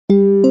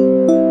Welcome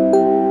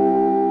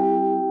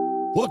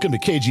to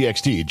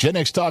KGXT, Gen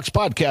X Talks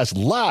podcast,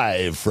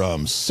 live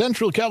from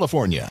Central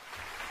California.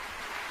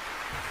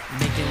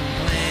 Making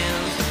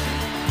plans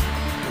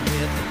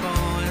with the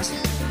boys.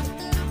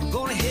 I'm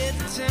gonna hit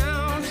the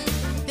town.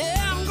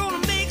 Yeah, I'm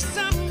gonna make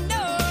some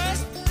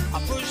noise. I'll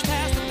push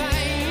past the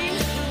pain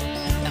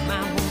and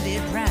my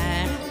wounded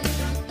pride.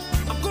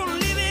 I'm gonna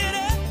live it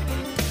up.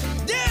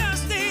 Yeah,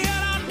 stay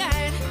out all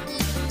night.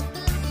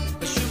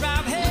 But sure,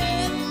 I've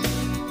had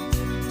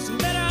some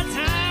better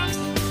times.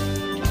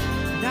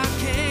 And I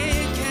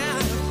can't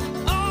count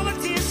all the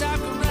tears I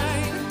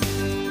cried.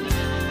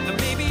 And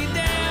maybe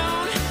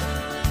down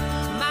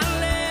my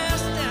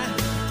last night.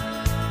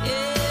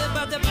 Yeah,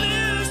 but the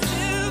blues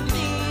took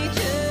me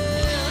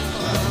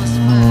just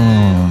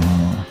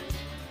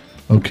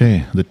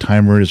Okay, the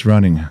timer is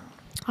running.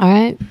 All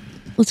right,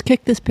 let's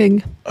kick this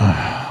pig.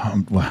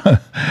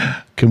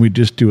 Can we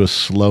just do a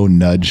slow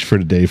nudge for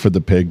today for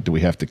the pig? Do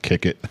we have to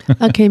kick it?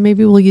 Okay,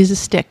 maybe we'll use a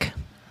stick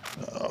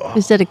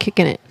instead of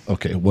kicking it.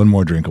 Okay, one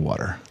more drink of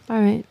water. All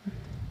right.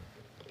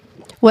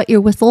 Wet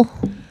your whistle.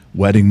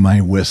 Wetting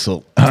my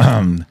whistle.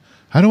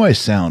 How do I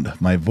sound?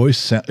 My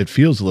voice, it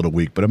feels a little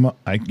weak, but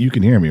you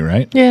can hear me,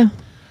 right? Yeah,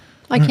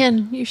 I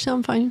can. You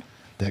sound fine.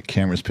 That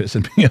camera's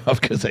pissing me off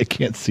because I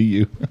can't see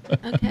you.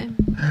 Okay.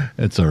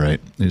 It's all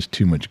right. There's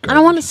too much garbage. I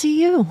don't want to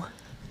see you.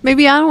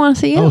 Maybe I don't want to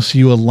see you. Oh, so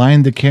you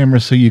aligned the camera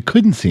so you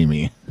couldn't see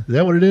me. Is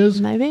that what it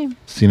is? Maybe.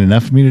 Seen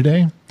enough of me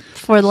today?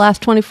 For the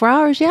last 24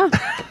 hours, yeah.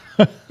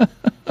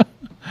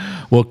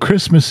 Well,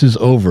 Christmas is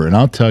over, and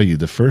I'll tell you,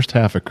 the first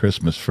half of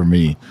Christmas for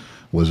me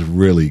was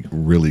really,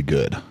 really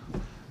good.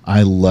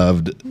 I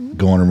loved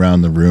going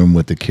around the room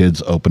with the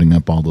kids, opening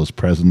up all those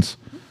presents.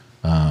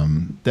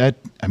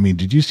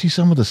 Did you see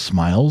some of the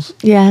smiles?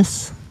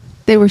 Yes.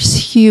 They were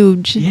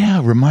huge.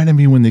 Yeah, reminded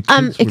me when the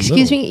kids were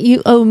Excuse little. me,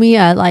 you owe me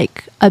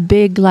a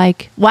big,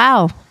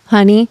 wow,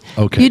 honey.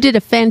 Okay. You did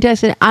a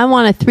fantastic, I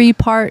want a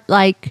 3-part,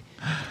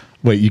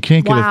 Wait, you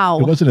can't get Wow.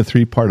 it wasn't a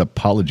 3-part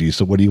apology,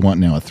 so what do you want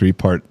now, a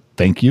 3-part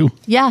thank you?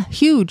 yeah,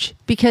 huge.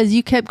 Because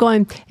you kept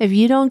going, if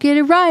you don't get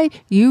it right,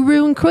 you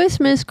ruin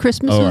Christmas.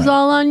 Christmas All was right.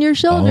 all on your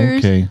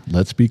shoulders. Okay,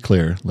 let's be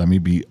clear. Let me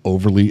be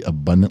overly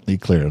abundantly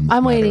clear on this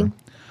I'm matter. waiting.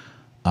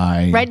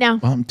 Right now.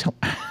 Well,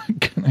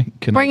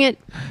 Bring it.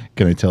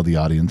 Can I tell the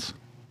audience?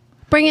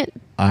 Bring it.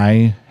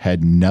 I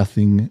had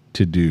nothing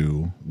to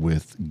do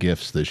with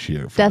gifts this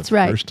year. For That's the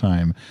right. First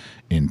time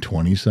in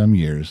 20-some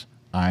years,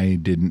 I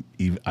didn't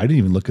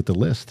even look at the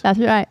list. That's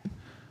right.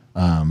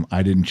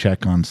 I didn't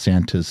check on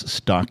Santa's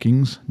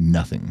stockings.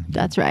 Nothing.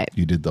 That's right.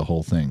 You did the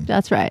whole thing.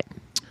 That's right.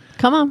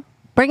 Come on.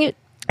 Bring it.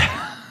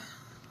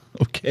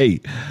 Okay.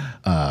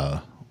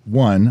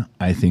 One,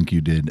 I think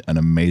you did an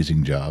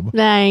amazing job.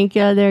 Thank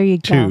you. There you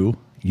go. 2,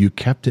 you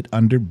kept it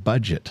under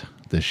budget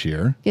this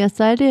year.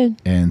 Yes, I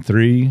did. And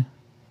 3,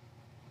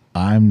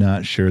 I'm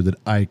not sure that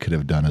I could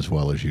have done as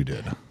well as you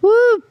did.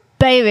 Woo,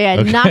 baby.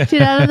 I knocked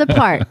it out of the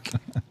park.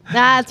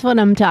 That's what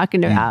I'm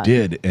talking about.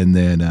 You did. And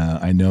then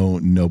I know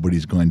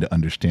nobody's going to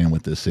understand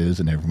what this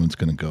is, and everyone's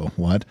going to go,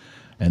 what?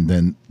 And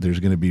then there's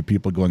going to be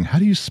people going, how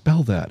do you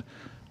spell that?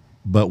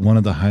 But one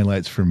of the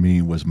highlights for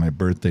me was my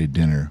birthday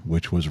dinner,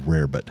 which was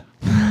rarebit.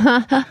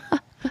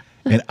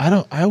 And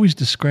I always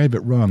describe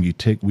it wrong. We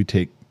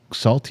take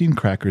saltine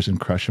crackers and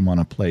crush them on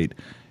a plate.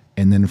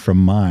 And then from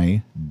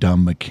my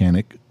dumb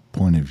mechanic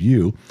point of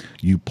view,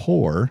 you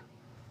pour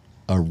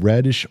a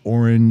reddish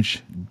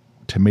orange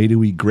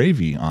tomatoey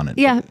gravy on it.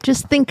 Yeah,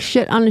 just think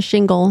shit on a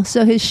shingle.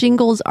 So his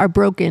shingles are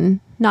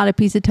broken, not a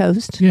piece of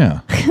toast. Yeah.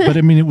 But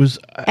I mean, it was...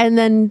 And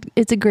then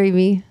it's a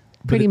gravy,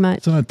 pretty much.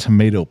 It's not a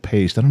tomato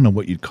paste. I don't know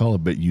what you'd call it,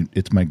 but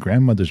it's my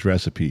grandmother's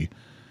recipe,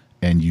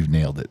 and you've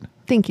nailed it.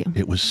 Thank you.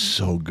 It was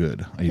so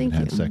good. I even Thank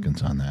had you.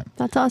 seconds on that.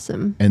 That's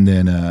awesome. And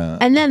then,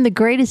 And then the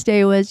greatest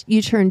day was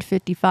you turned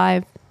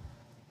 55.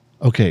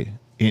 okay,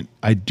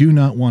 I do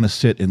not want to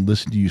sit and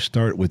listen to you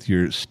start with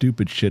your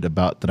stupid shit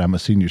about that I'm a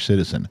senior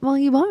citizen. Well,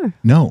 you are.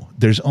 No,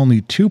 there's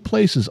only 2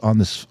 places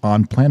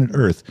on planet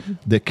Earth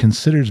that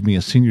considers me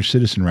a senior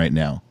citizen right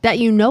now. That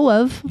you know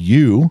of.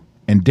 You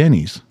and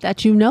Denny's.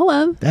 That you know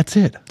of. That's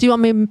it. Do you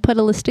want me to put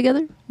a list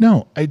together?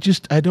 No, I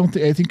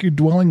think you're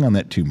dwelling on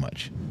that too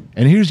much.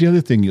 And here's the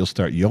other thing you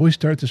always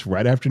start this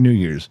right after New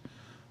Year's.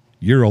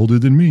 You're older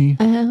than me.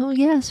 Oh,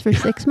 yes, for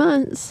 6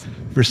 months.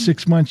 For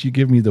 6 months, you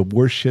give me the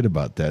worst shit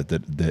about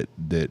that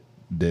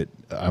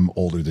I'm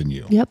older than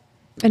you. Yep.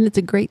 And it's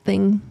a great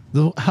thing.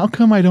 Though, how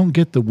come I don't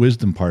get the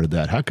wisdom part of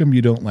that? How come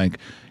you don't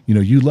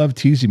you love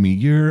teasing me.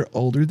 You're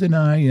older than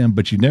I am,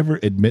 but you never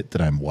admit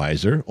that I'm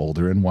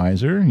older and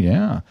wiser.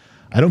 Yeah.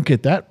 I don't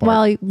get that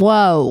part.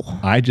 Well, whoa.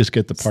 I just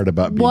get the part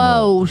about being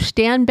Whoa. old.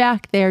 Stand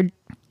back there,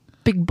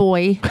 big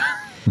boy.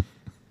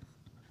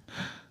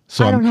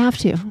 So I don't have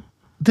to.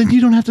 Then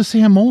you don't have to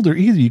say I'm older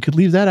either. You could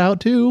leave that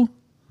out too.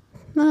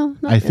 No,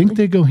 not I think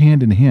they go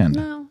hand in hand.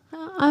 No,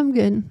 I'm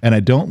good. And I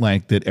don't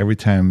like that every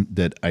time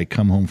that I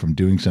come home from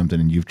doing something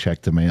and you've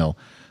checked the mail,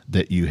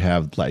 that you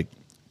have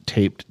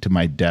taped to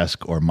my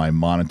desk or my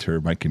monitor,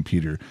 my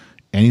computer,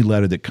 any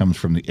letter that comes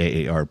from the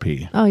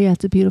AARP. Oh, yeah,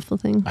 it's a beautiful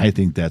thing. I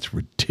think that's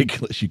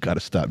ridiculous. You got to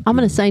stop. I'm going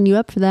doing to sign you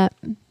up for that.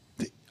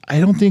 that. I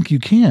don't think you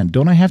can.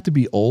 Don't I have to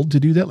be old to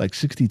do that, like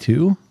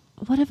 62?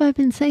 What have I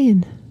been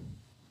saying?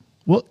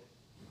 Well,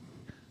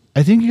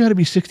 I think you got to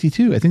be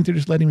 62. I think they're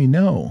just letting me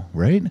know,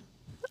 right?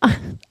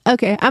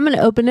 Okay, I'm going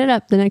to open it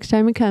up the next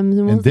time it comes.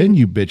 And, we'll And then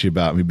you bitch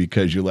about me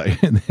because you're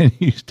like, and then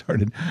you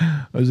started,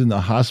 I was in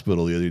the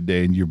hospital the other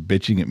day and you're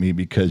bitching at me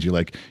because you're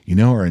like,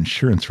 our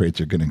insurance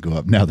rates are going to go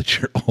up now that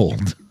you're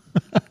old.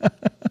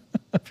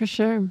 for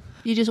sure.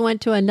 You just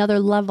went to another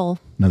level.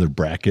 Another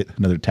bracket,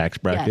 another tax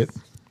bracket.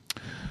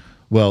 Yes.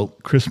 Well,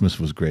 Christmas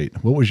was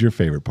great. What was your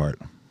favorite part?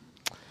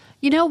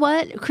 You know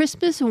what?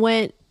 Christmas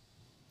went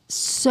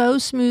so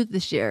smooth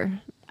this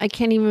year. I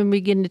can't even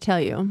begin to tell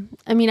you.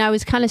 I mean, I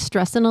was kind of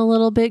stressing a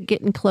little bit,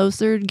 getting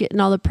closer, getting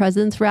all the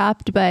presents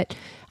wrapped, but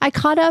I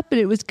caught up and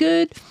it was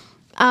good.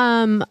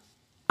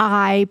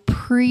 I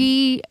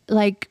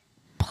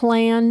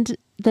planned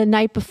the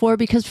night before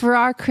because for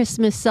our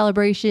Christmas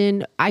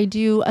celebration, I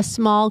do a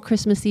small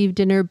Christmas Eve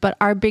dinner, but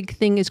our big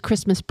thing is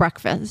Christmas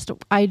breakfast.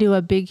 I do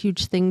a big,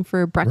 huge thing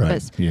for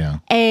breakfast. Right, yeah.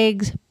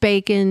 Eggs,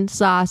 bacon,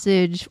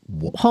 sausage,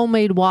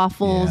 homemade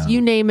waffles, Yeah.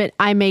 you name it,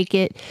 I make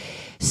it.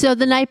 So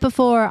the night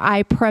before,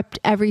 I prepped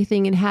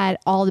everything and had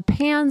all the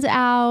pans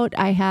out.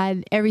 I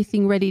had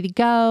everything ready to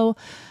go.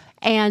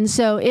 And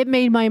so it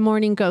made my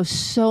morning go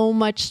so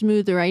much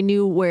smoother. I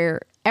knew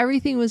where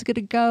everything was going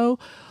to go.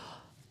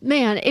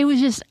 Man, it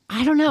was just,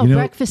 I don't know,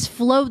 breakfast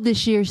flowed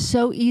this year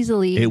so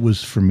easily. It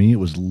was, for me, it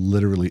was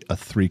literally a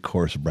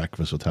 3-course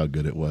breakfast with how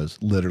good it was.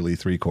 Literally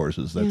 3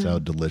 courses. That's how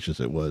delicious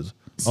it was.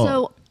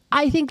 So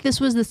I think this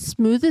was the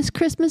smoothest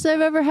Christmas I've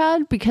ever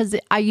had because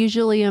I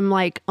usually am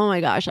like, oh my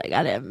gosh, I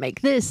got to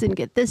make this and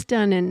get this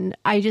done. And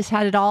I just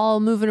had it all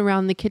moving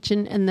around the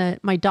kitchen and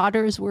my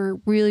daughters were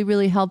really,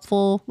 really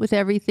helpful with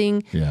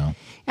everything. Yeah.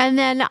 And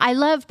then I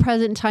love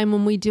present time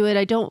when we do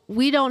it.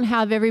 We don't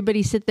have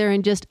everybody sit there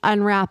and just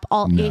unwrap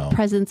all 8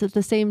 presents at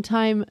the same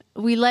time.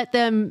 We let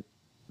them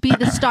be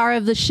the star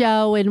of the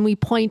show and we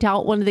point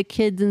out one of the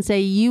kids and say,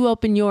 you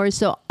open yours.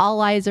 So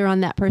all eyes are on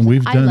that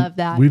person. I love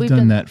that. We've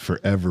done that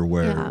forever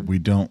where we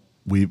don't,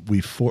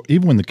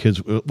 even when the kids,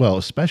 well,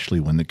 especially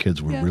when the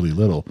kids were really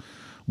little,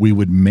 we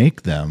would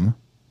make them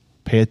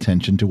pay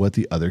attention to what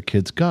the other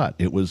kids got.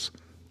 It was,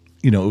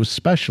 it was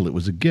special. It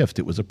was a gift.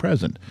 It was a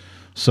present.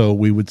 So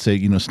we would say,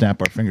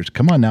 snap our fingers.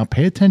 Come on now,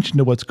 pay attention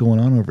to what's going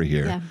on over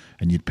here. Yeah.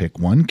 And you'd pick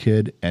one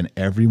kid and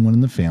everyone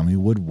in the family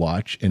would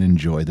watch and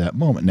enjoy that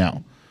moment.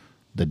 Now,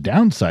 the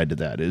downside to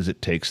that is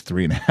it takes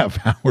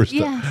 3.5 hours.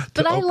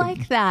 But I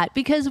like that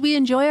because we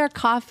enjoy our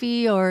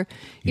coffee or,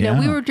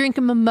 we were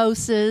drinking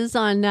mimosas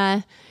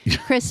on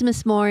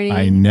Christmas morning.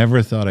 I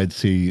never thought I'd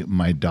see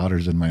my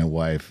daughters and my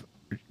wife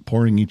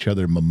pouring each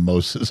other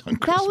mimosas on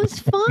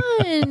Christmas. That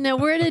was fun.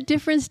 We're at a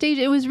different stage.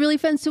 It was really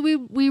fun. So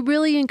we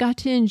really got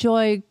to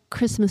enjoy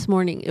Christmas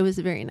morning. It was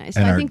very nice.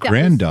 And so our I think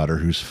granddaughter,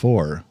 who's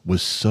 4,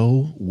 was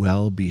so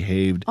well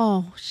behaved.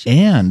 Oh,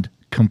 and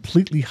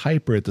completely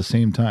hyper at the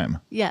same time.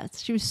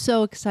 Yes, she was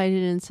so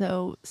excited and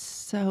so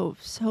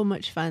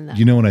much fun.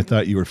 You know when I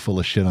thought you were full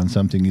of shit on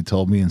something you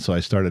told me, and so I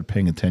started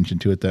paying attention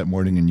to it that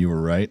morning, and you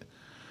were right,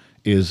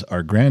 is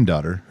our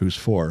granddaughter, who's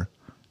 4,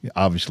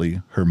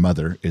 obviously her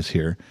mother is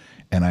here,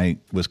 and I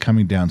was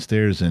coming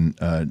downstairs, and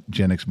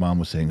Jennick's mom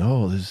was saying,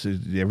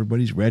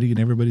 everybody's ready and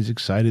everybody's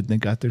excited, and they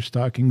got their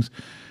stockings.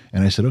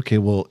 And I said, okay,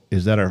 well,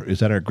 is that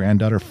our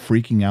granddaughter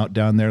freaking out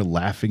down there,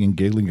 laughing and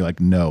giggling? You're like,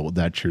 no,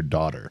 that's your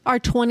daughter. Our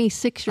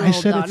 26-year-old I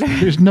said, daughter.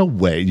 There's no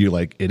way. You're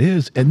like, it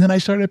is. And then I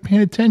started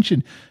paying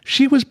attention.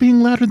 She was being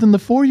louder than the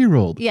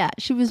 4-year-old. Yeah,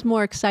 she was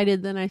more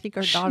excited than I think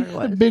our daughter She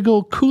was. had a big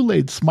old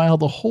Kool-Aid smile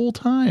the whole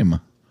time.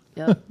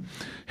 Yep.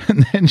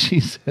 And then she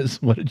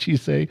says, what did she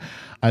say?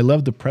 I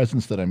love the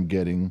presents that I'm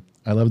getting.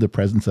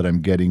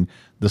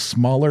 The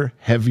smaller,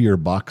 heavier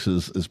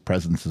boxes as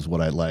presents is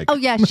what I like. Oh,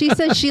 yeah. She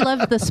says she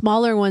loves the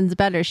smaller ones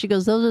better. She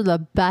goes, those are the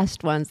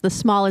best ones, the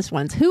smallest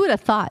ones. Who would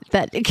have thought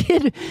that a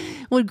kid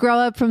would grow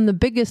up from the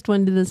biggest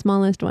one to the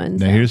smallest one?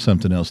 Now, here's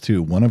something else,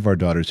 too. One of our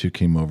daughters who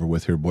came over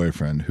with her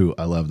boyfriend, who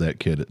I love that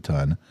kid a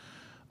ton.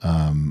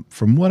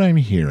 From what I'm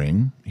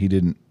hearing, he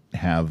didn't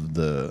have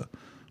the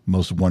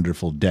most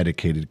wonderful,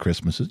 dedicated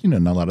Christmases.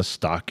 Not a lot of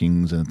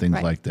stockings and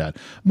things like that.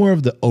 More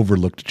of the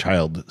overlooked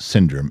child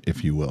syndrome,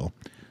 if you will.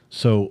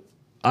 So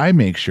I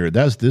make sure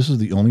this is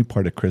the only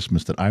part of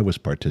Christmas that I was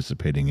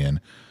participating in,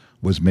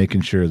 was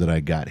making sure that I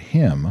got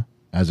him,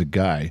 as a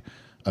guy,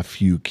 a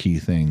few key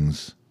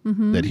things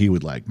that he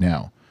would like.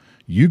 Now,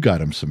 you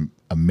got him some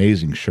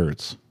amazing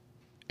shirts.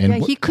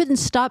 And he couldn't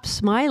stop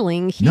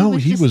smiling. He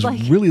was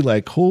really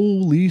like,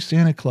 holy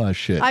Santa Claus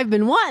shit. I've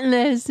been wanting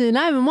this, and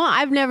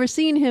I've never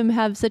seen him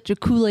have such a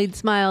Kool-Aid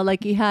smile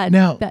like he had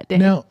that day.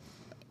 Now,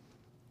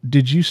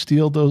 did you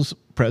steal those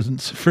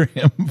presents for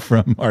him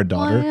from our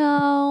daughter?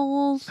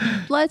 Well,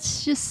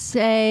 let's just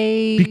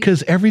say...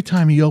 Because every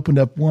time he opened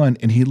up one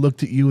and he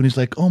looked at you and he's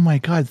like, oh my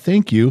God,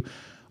 thank you.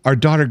 Our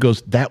daughter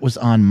goes, that was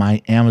on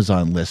my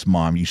Amazon list,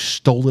 Mom. You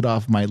stole it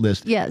off my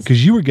list. Yes.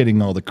 Because you were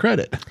getting all the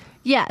credit.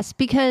 Yes,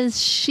 because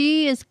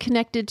she is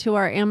connected to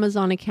our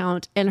Amazon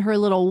account and her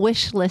little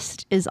wish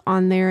list is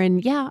on there.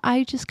 And yeah,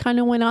 I just kind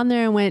of went on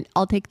there and went,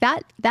 I'll take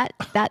that.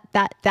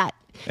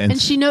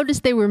 And she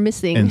noticed they were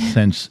missing. And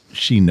since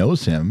she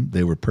knows him,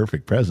 they were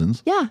perfect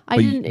presents. Yeah,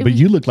 But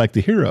you look like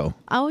the hero.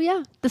 Oh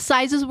yeah, the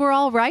sizes were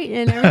all right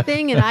and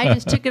everything, and I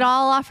just took it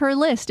all off her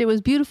list. It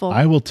was beautiful.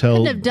 I will tell.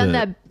 Couldn't have done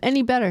that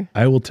any better.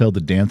 I will tell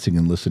the dancing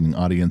and listening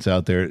audience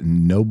out there,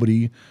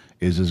 nobody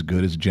is as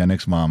good as Gen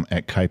X mom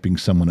at kyping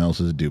someone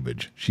else's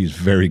dubage. She's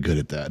very good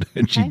at that,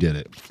 and she did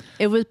it.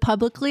 It was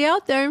publicly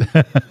out there,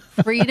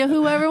 free to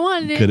whoever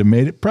wanted it. Could have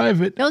made it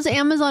private. Those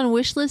Amazon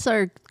wish lists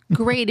are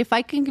great. If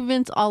I can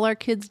convince all our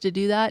kids to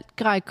do that,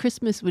 God,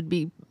 Christmas would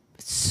be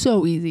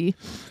so easy.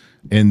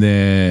 And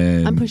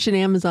then I'm pushing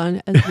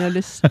Amazon as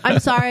notice. I'm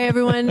sorry,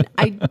 everyone.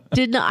 I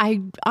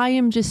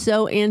am just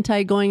so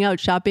anti going out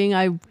shopping.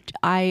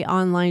 I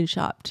online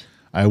shopped.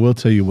 I will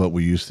tell you what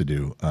we used to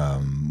do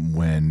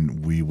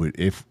when we would,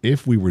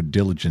 if we were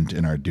diligent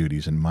in our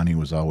duties, and money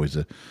was always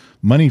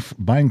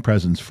buying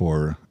presents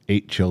for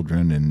 8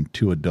 children and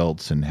 2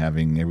 adults and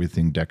having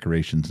everything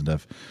decorations and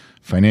stuff.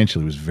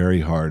 Financially, was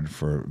very hard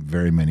for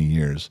very many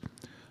years,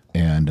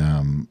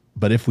 and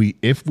but if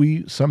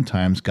we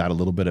sometimes got a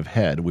little bit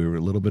ahead, we were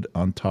a little bit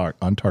on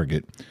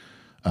target.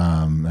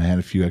 I had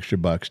a few extra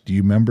bucks. Do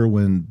you remember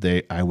when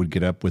I would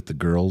get up with the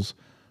girls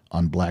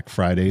on Black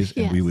Fridays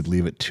and we Yes. would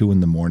leave at 2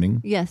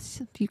 a.m?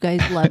 Yes, you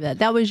guys love that.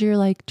 That was your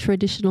like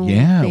traditional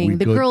Yeah, thing. we'd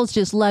The go- girls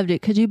just loved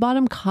it because you bought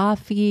them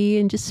coffee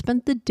and just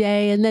spent the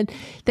day, and then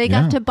they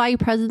Yeah. got to buy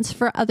presents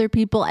for other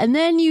people, and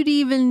then you'd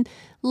even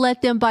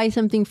let them buy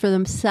something for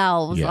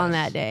themselves Yes. on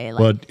that day. Like,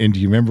 Well, and do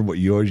you remember what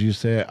you always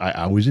used to say?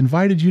 I always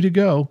invited you to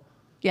go.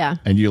 yeah.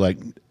 And you're like,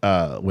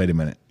 wait a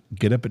minute.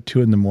 Get up at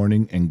 2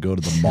 a.m. and go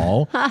to the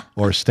mall,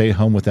 or stay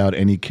home without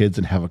any kids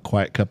and have a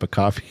quiet cup of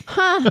coffee.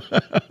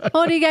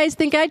 What do you guys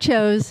think I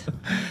chose?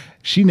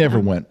 She never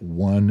went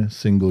one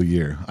single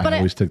year. But I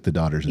always took the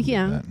daughters and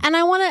Yeah. did that. And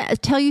I want to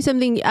tell you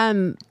something.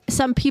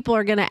 Some people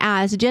are going to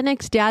ask. Gen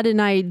X dad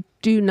and I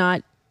do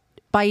not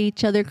buy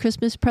each other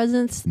Christmas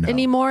presents No.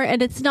 anymore.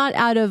 And it's not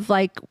out of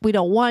like, we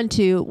don't want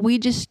to. We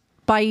just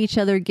buy each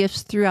other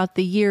gifts throughout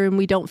the year, and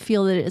we don't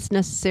feel that it's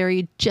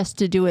necessary just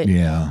to do it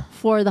Yeah.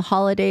 for the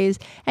holidays.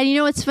 And you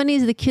know what's funny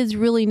is the kids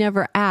really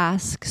never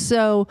ask.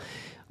 So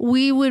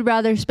we would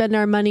rather spend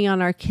our money on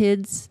our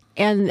kids.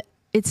 And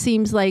it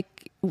seems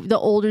like the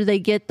older they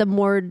get, the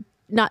more,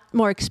 not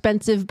more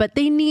expensive, but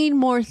they need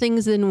more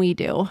things than we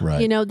do. Right.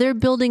 You know, they're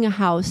building a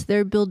house,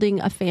 they're building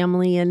a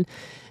family, and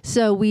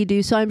so we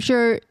do. So I'm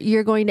sure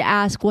you're going to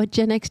ask, what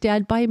Gen X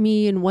dad buy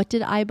me and what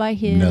did I buy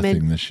him? Nothing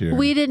and this year.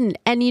 We didn't.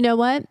 And you know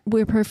what?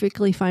 We're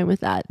perfectly fine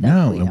with that.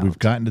 No, we and we've don't.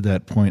 gotten to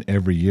that point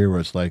every year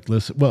where it's like,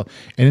 listen, well,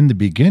 and in the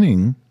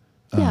beginning,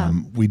 Yeah.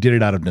 we did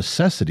it out of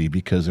necessity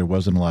because there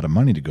wasn't a lot of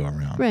money to go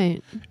around.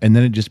 Right. And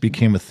then it just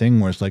became a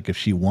thing where it's like, if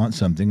she wants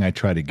something, I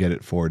try to get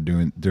it for her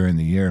during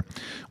the year.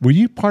 Were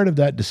you part of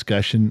that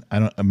discussion?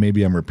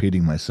 Maybe I'm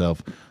repeating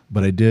myself,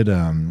 but I did.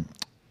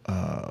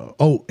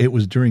 It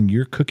was during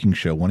your cooking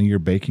show, one of your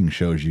baking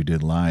shows you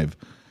did live.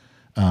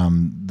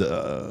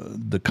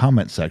 The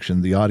comment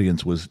section, the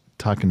audience was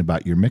talking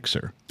about your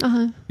mixer,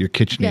 your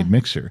KitchenAid Yeah.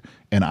 mixer,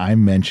 and I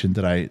mentioned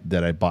that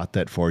I bought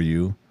that for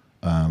you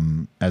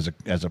as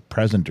a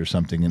present or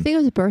something. I And think it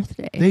was a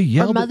birthday. They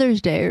yelled or at-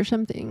 Mother's Day or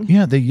something.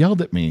 yeah, they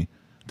yelled at me.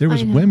 There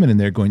was I know. women in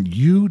there going,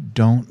 "You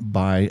don't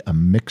buy a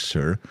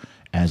mixer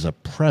as a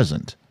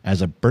present,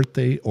 as a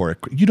birthday, or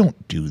you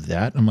don't do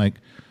that." I'm like,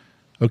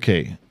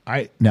 okay.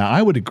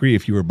 I would agree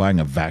if you were buying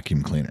a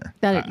vacuum cleaner.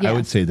 I would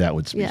yes. say that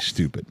would be Yes.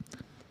 stupid.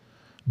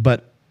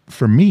 But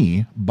for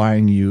me,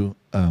 buying you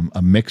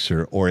a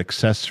mixer or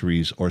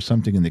accessories or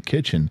something in the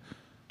kitchen,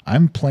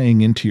 I'm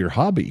playing into your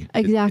hobby.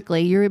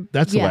 Exactly.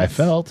 That's the way I yes.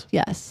 felt.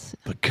 Yes.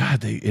 But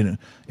God,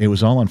 it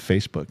was all on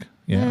Facebook.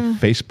 Yeah,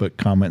 Facebook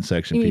comment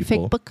section You mean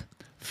people. fake book?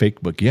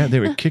 Fake book. Yeah, they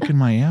were kicking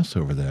my ass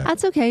over that.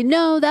 That's okay.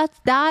 No, that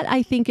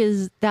I think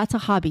that's a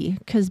hobby,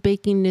 because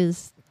baking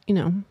is,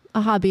 a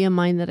hobby of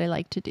mine that I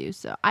like to do.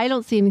 So I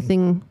don't see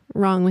anything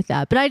wrong with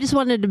that. But I just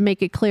wanted to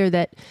make it clear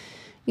that,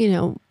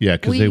 Yeah,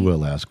 because they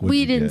will ask. What'd We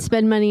you didn't get?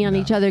 spend money on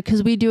each other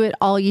because we do it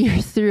all year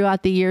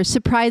throughout the year.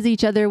 Surprise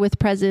each other with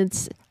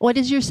presents. What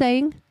is your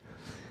saying?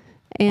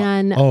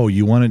 And Oh,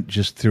 you want to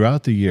just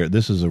throughout the year.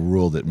 This is a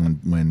rule that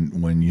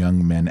when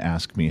young men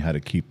ask me how to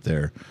keep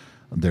their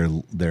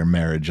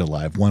marriage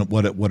alive,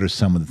 what are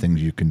some of the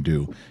things you can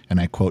do? And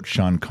I quote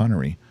Sean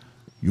Connery: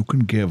 "You can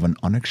give an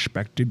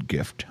unexpected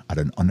gift at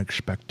an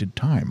unexpected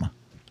time."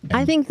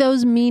 I think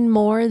those mean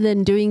more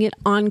than doing it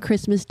on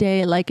Christmas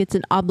Day, like it's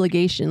an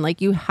obligation,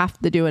 like you have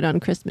to do it on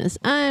Christmas.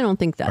 I don't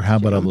think that's Or how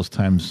about true. all those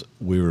times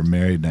we were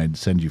married and I'd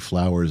send you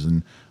flowers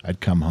and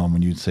I'd come home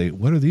and you'd say,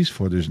 "What are these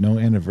for? There's no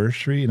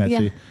anniversary." And I'd Yeah.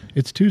 say,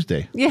 "It's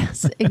Tuesday."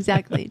 Yes,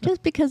 exactly.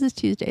 Just because it's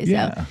Tuesday.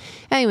 Yeah. So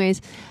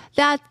anyways,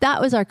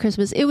 that was our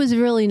Christmas. It was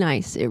really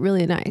nice.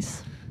 Really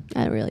nice.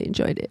 I really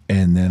enjoyed it.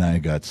 And then I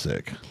got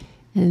sick.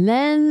 And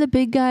then the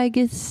big guy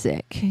gets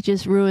sick. It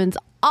just ruins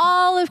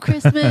all of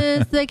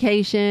Christmas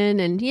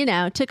vacation, and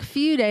took a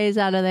few days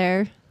out of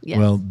there. Yes.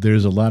 Well,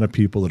 there's a lot of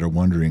people that are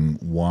wondering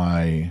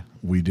why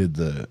we did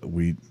the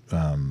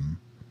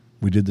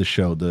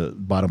show, the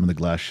Bottom of the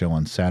Glass show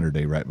on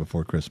Saturday right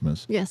before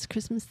Christmas. Yes,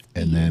 Christmas.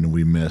 And Eve.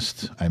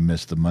 then I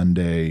missed the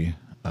Monday.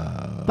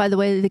 By the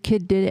way, the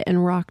kid did it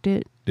and rocked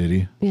it. Did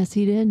he? Yes,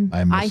 he did.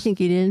 I think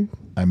he did.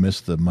 I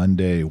missed the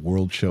Monday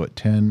World Show at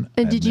 10.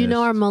 And did you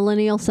know our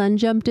millennial son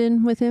jumped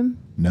in with him?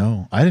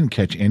 No, I didn't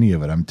catch any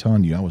of it. I'm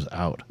telling you, I was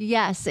out.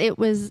 Yes, it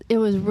was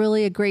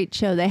really a great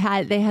show. They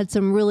had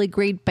some really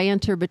great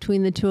banter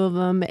between the two of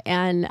them,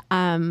 and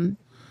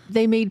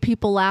they made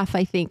people laugh.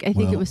 I think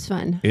it was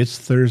fun. It's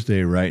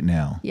Thursday right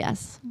now.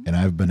 Yes. And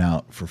I've been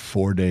out for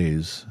 4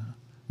 days,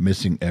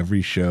 missing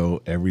every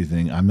show,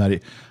 everything.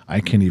 I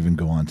can't even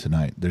go on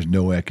tonight. There's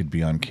no way I could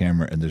be on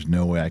camera, and there's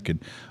no way I could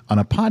on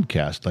a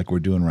podcast like we're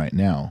doing right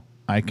now.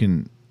 I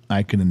can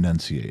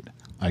enunciate.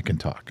 I can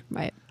talk.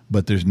 Right.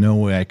 But there's no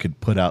way I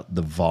could put out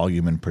the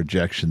volume and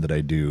projection that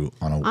I do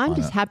on a. I'm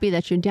just happy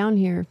that you're down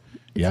here.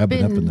 I've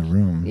been up in the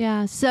room.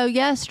 Yeah. So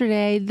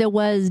yesterday there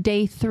was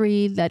day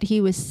 3 that he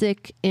was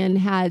sick and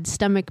had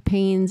stomach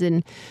pains,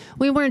 and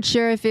we weren't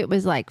sure if it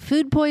was like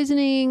food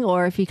poisoning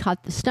or if he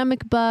caught the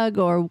stomach bug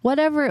or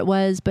whatever it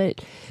was. But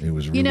it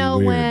was really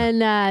weird.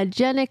 When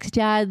Jennick's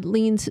dad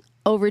leans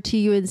over to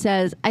you and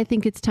says, "I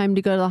think it's time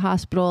to go to the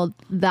hospital,"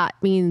 that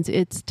means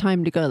it's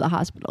time to go to the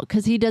hospital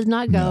because he does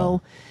not go.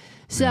 No.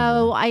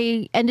 So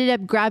I ended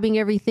up grabbing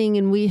everything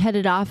and we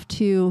headed off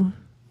to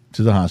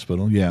the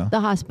hospital. Yeah.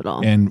 The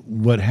hospital. And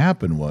what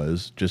happened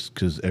was, just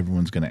because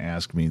everyone's going to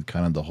ask me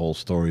kind of the whole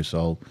story,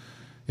 so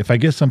if I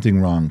get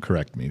something wrong,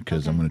 correct me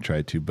because I'm going to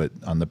try to. But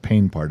on the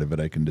pain part of it,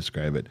 I can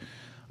describe it.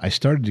 I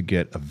started to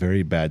get a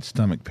very bad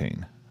stomach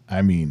pain.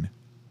 I mean,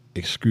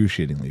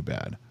 excruciatingly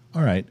bad.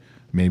 All right,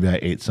 maybe I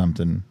ate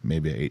something,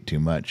 maybe I ate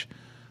too much.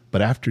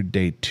 But after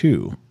day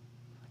 2,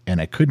 and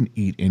I couldn't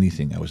eat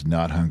anything, I was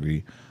not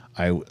hungry.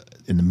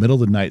 In the middle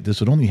of the night, this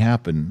would only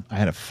happen, I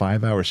had a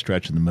 5-hour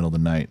stretch in the middle of the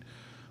night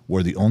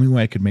where the only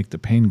way I could make the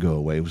pain go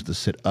away was to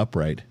sit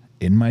upright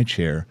in my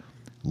chair,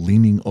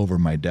 leaning over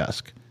my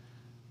desk.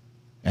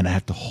 And I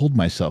have to hold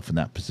myself in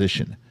that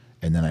position.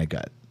 And then I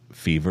got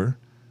fever,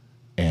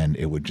 and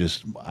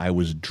I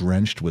was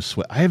drenched with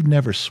sweat. I have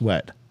never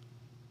sweat,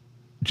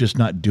 just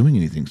not doing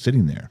anything,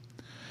 sitting there.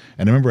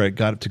 And I remember I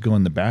got up to go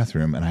in the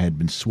bathroom, and I had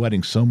been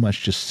sweating so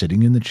much just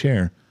sitting in the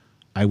chair,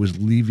 I was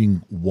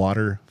leaving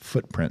water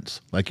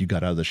footprints like you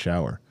got out of the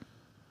shower.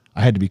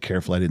 I had to be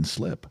careful I didn't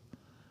slip.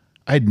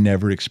 I'd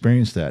never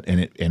experienced that,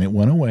 and it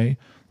went away.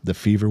 The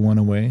fever went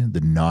away.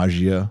 The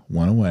nausea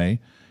went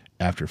away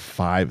after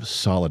 5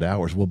 solid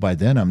hours. Well, by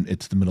then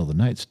it's the middle of the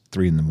night. It's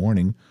 3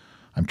 a.m.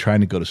 I'm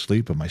trying to go to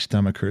sleep, but my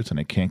stomach hurts and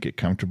I can't get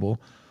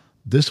comfortable.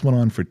 This went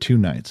on for 2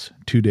 nights,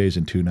 2 days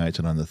and 2 nights,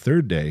 and on the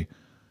 3rd day,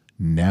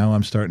 now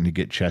I'm starting to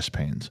get chest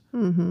pains.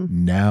 Mm-hmm.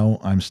 Now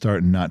I'm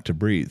starting not to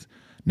breathe.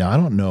 Now I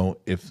don't know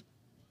if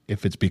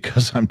it's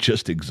because I'm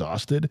just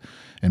exhausted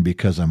and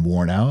because I'm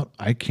worn out.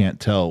 I can't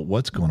tell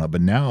what's going on.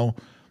 But now,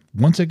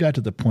 once I got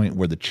to the point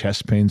where the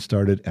chest pain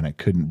started and I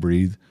couldn't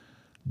breathe,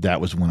 that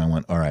was when I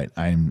went, all right,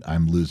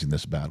 I'm losing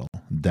this battle.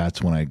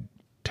 That's when I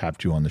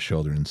tapped you on the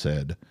shoulder and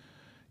said,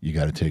 you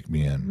got to take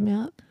me in.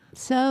 Yep.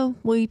 So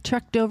we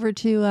trucked over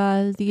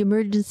to the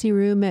emergency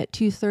room at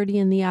 2:30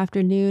 in the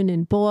afternoon,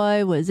 and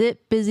boy, was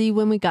it busy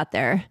when we got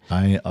there.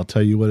 I'll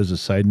tell you what, as a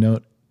side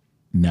note,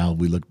 now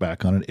we look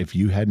back on it, if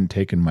you hadn't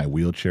taken my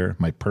wheelchair,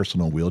 my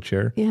personal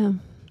wheelchair, yeah,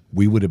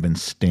 we would have been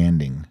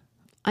standing.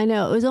 I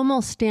know. It was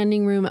almost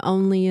standing room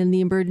only in the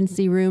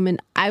emergency room.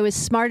 And I was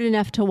smart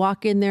enough to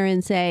walk in there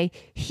and say,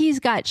 he's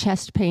got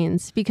chest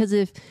pains, because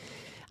if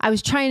I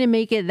was trying to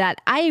make it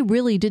that I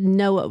really didn't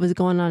know what was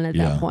going on at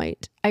that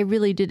point. I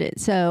really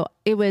didn't. So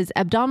it was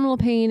abdominal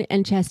pain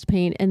and chest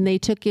pain, and they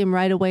took him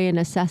right away and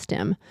assessed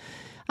him.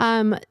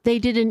 They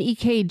did an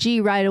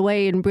EKG right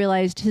away and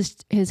realized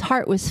his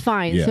heart was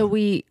fine. Yeah. So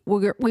we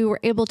were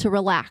able to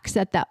relax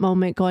at that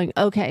moment, going,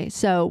 okay,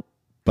 so.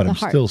 But I'm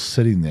still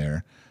sitting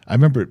there. I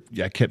remember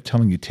I kept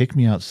telling you, take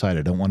me outside.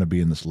 I don't want to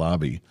be in this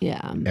lobby.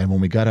 Yeah. And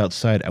when we got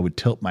outside, I would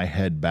tilt my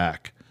head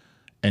back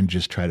and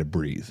just try to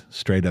breathe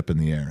straight up in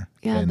the air.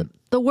 Yeah. And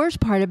the worst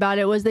part about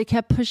it was they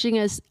kept pushing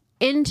us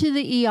into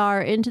the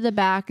ER, into the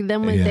back.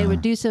 Then when they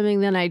would do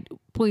something, then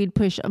we'd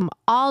push them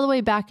all the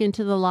way back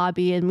into the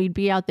lobby, and we'd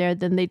be out there.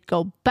 Then they'd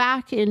go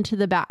back into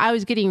the back. I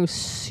was getting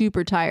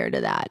super tired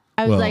of that.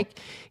 I was like,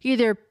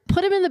 either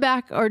put him in the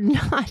back or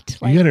not.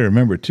 You got to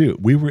remember too,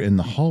 we were in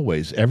the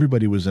hallways.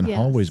 Everybody was in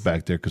hallways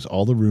back there because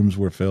all the rooms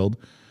were filled.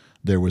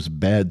 There was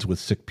beds with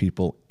sick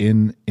people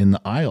in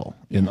the aisle,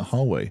 in the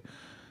hallway.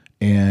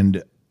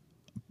 And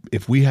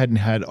if we hadn't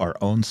had our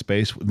own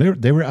space,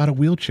 they were out of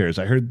wheelchairs.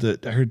 I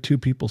heard 2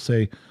 people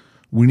say,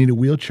 we need a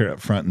wheelchair up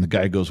front. And the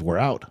guy goes, we're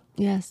out.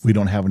 Yes. We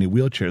don't have any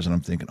wheelchairs. And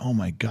I'm thinking, oh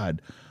my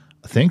God,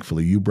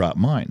 thankfully you brought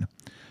mine.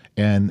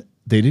 And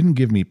they didn't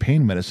give me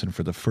pain medicine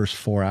for the first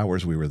 4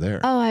 hours we were there.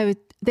 Oh,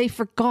 they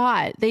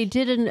forgot. They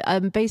did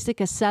a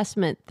basic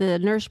assessment. The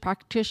nurse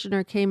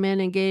practitioner came in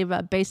and gave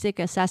a basic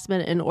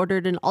assessment and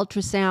ordered an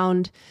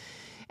ultrasound.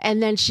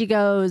 And then she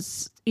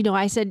goes,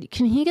 I said,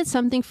 can he get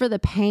something for the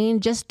pain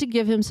just to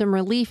give him some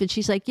relief? And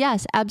she's like,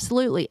 yes,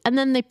 absolutely. And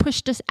then they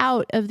pushed us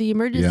out of the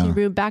emergency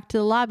room back to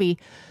the lobby.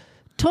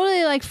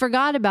 Totally like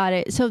forgot about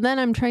it. So then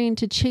I'm trying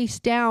to chase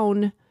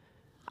down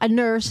a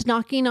nurse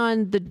knocking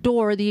on the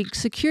door. The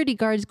security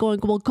guard's going,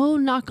 well, go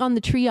knock on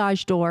the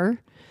triage door.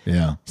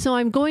 Yeah. So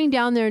I'm going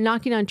down there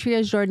knocking on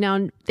triage door.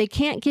 Now they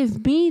can't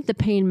give me the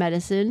pain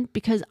medicine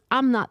because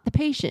I'm not the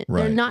patient.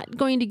 Right. They're not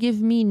going to give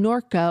me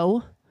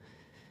Norco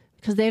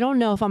because they don't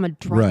know if I'm a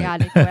drug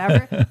addict or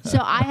whatever. So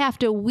I have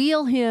to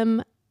wheel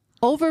him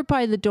over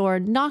by the door,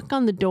 knock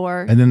on the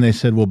door. And then they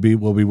said, we'll be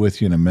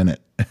with you in a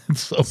minute.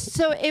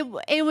 So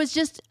it was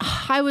just,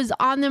 I was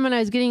on them and I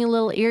was getting a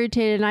little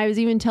irritated. And I was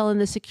even telling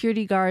the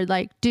security guard,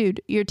 like,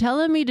 dude, you're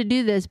telling me to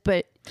do this,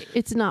 but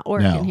it's not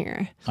working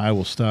here. I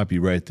will stop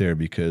you right there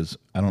because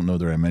I don't know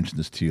that I mentioned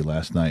this to you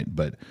last night,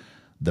 but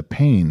the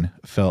pain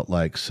felt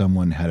like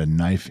someone had a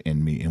knife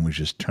in me and was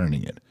just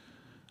turning it.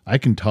 I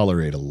can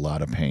tolerate a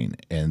lot of pain,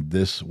 and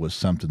this was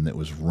something that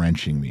was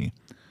wrenching me.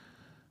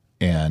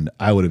 And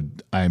how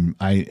often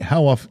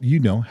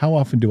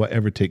do I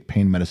ever take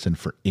pain medicine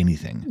for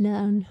anything?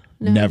 No,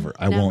 Never.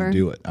 I won't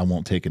do it. I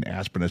won't take an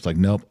aspirin. It's like,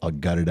 nope, I'll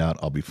gut it out.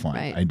 I'll be fine.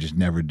 Right. I just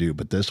never do.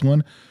 But this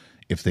one,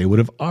 if they would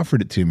have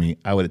offered it to me,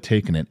 I would have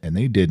taken it, and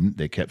they didn't.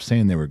 They kept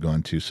saying they were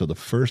going to. So the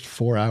first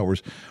 4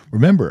 hours,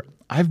 remember,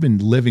 I've been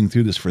living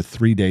through this for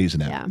 3 days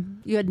now. Yeah,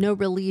 you had no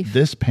relief.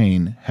 This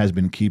pain has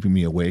been keeping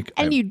me awake.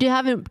 And you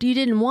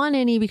didn't want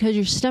any because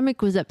your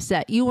stomach was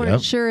upset. You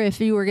weren't sure if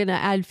you were going to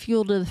add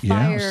fuel to the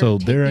fire. So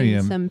there I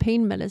am. Some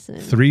pain medicine.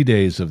 3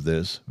 days of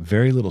this,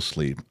 very little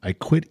sleep. I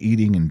quit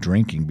eating and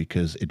drinking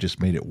because it just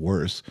made it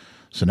worse.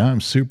 So now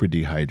I'm super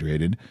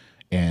dehydrated,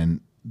 and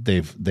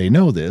they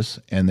know this,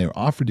 and they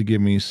offered to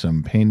give me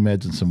some pain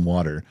meds and some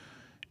water,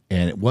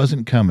 and it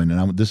wasn't coming.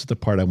 And this is the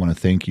part I want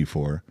to thank you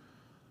for.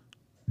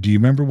 Do you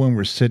remember when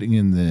we're sitting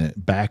in the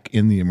back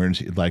in the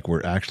emergency, like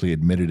we're actually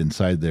admitted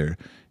inside there,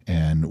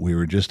 and we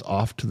were just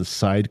off to the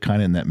side,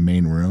 kind of in that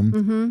main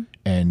room,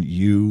 and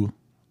you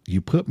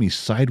put me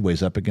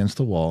sideways up against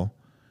the wall,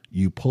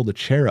 you pulled a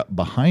chair up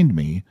behind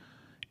me,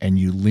 and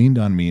you leaned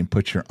on me and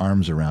put your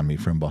arms around me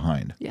from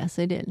behind. Yes,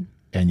 I did.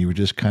 And you were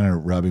just kind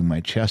of rubbing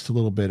my chest a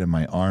little bit and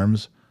my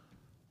arms.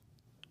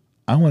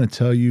 I want to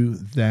tell you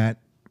that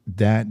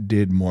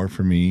did more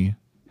for me,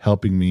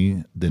 helping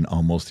me, than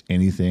almost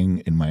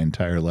anything in my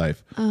entire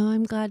life. Oh,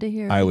 I'm glad to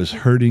hear. I was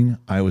hurting.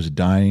 I was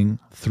dying.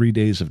 3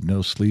 days of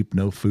no sleep,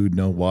 no food,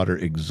 no water,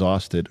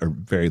 exhausted, or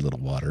very little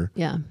water.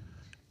 Yeah.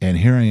 And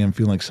here I am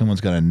feeling like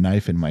someone's got a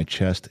knife in my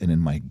chest and in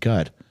my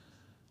gut.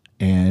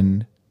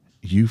 And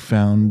you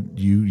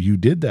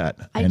did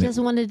that. I just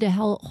wanted to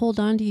hold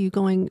on to you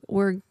going,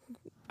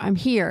 I'm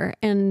here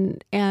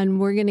and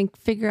we're going to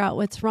figure out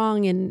what's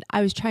wrong. And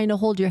I was trying to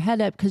hold your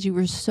head up because you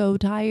were so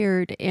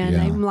tired. And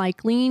I'm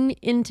like, lean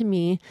into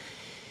me.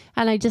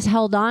 And I just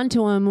held on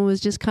to him and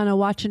was just kind of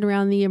watching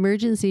around the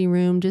emergency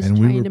room, just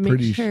trying to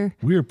make sure.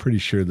 We were pretty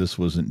sure this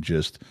wasn't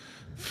just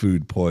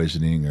food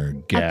poisoning or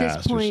gas At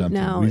this point, or something.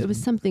 No, it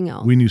was something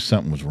else. We knew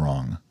something was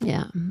wrong.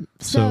 Yeah.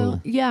 So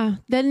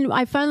then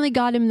I finally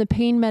got him the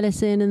pain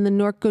medicine, and the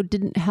Norco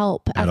didn't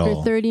help. After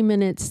 30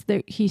 minutes,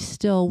 he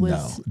still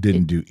was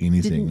didn't do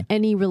anything. Didn't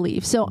any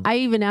relief. So I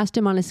even asked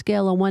him on a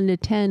scale of 1 to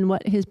 10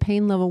 what his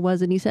pain level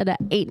was, and he said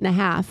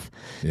 8.5.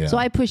 Yeah. So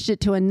I pushed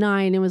it to a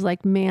 9 and was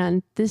like,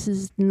 man, this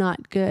is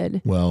not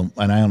good. Well,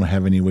 and I don't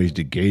have any ways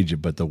to gauge it,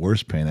 but the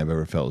worst pain I've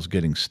ever felt was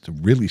getting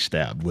really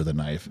stabbed with a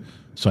knife.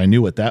 So I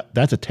knew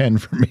that's a 10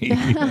 for me.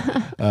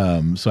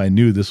 So I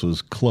knew this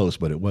was close,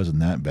 but it wasn't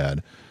that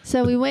bad.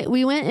 So we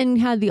went and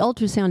had the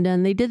ultrasound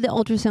done. They did the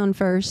ultrasound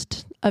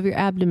first of your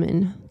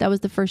abdomen. That was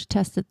the first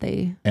test that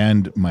they...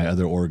 And my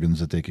other organs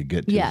that they could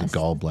get to, the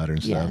gallbladder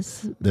and stuff.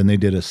 Yes. Then they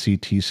did a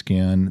CT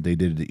scan. They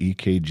did the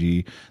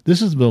EKG.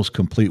 This is the most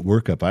complete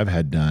workup I've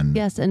had done.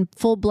 Yes, and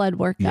full blood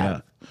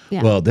workup.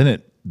 Yeah. Well, then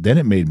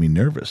it made me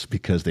nervous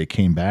because they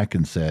came back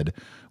and said,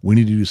 we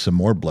need to do some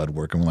more blood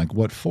work. I'm like,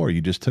 what for?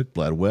 You just took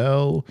blood.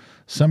 Well,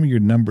 some of your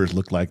numbers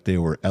look like they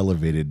were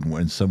elevated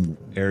in some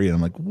area.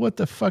 I'm like, what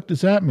the fuck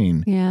does that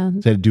mean? Yeah.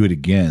 So I had to do it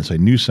again. So I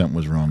knew something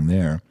was wrong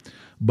there.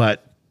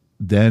 But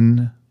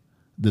then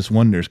this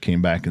one nurse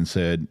came back and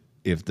said,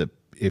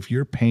 if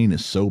your pain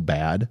is so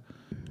bad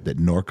that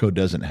Norco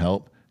doesn't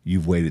help,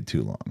 you've waited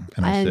too long.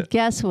 And I said,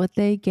 guess what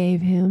they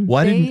gave him? Well,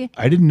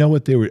 I didn't know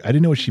what I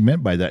didn't know what she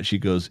meant by that. She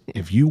goes,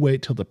 if you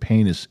wait till the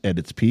pain is at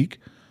its peak,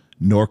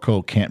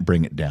 Norco can't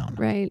bring it down.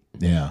 Right.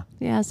 Yeah.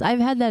 Yes, I've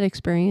had that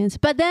experience.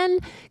 But then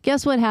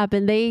guess what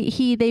happened?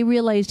 They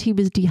realized he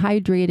was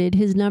dehydrated.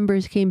 His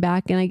numbers came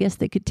back, and I guess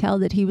they could tell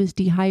that he was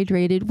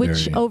dehydrated,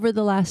 which over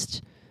the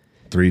last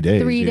 3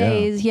 days. 3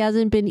 days, he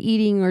hasn't been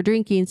eating or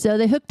drinking. So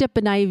they hooked up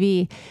an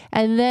IV.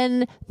 And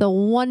then the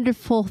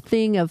wonderful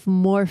thing of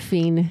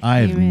morphine. I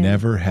have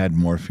never had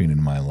morphine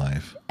in my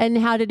life. And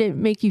how did it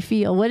make you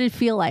feel? What did it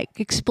feel like?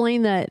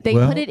 Explain that. They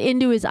put it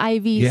into his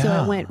IV,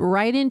 so it went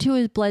right into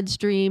his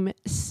bloodstream.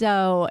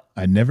 So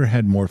I never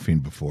had morphine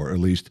before, or at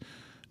least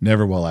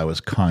never while I was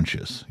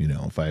conscious.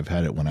 If I've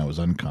had it when I was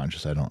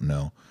unconscious, I don't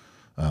know.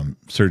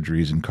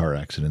 surgeries and car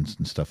accidents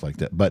and stuff like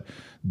that. But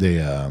they,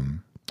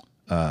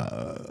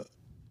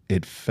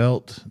 it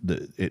felt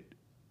that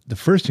the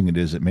first thing it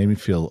is, it made me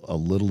feel a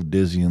little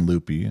dizzy and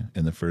loopy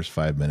in the first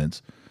 5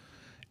 minutes.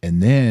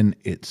 And then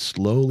it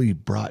slowly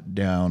brought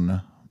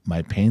down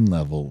my pain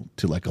level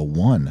to like a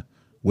 1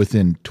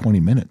 within 20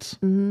 minutes.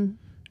 Mm-hmm.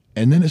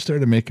 And then it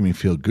started making me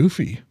feel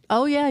goofy.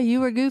 Oh, yeah, you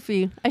were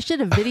goofy. I should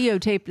have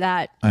videotaped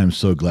that. I'm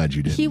so glad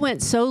you did. He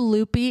went so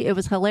loopy. It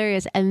was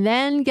hilarious. And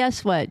then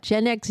guess what?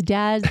 Gen X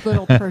dad's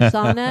little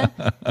persona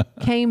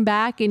came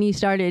back and he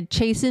started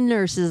chasing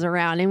nurses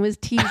around and was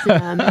teasing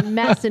them and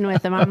messing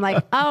with them. I'm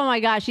like, oh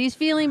my gosh, he's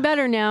feeling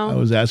better now. I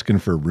was asking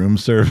for room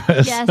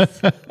service.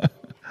 Yes.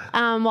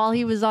 While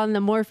he was on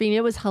the morphine.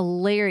 It was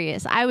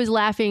hilarious. I was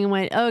laughing and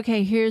went,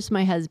 okay, here's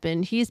my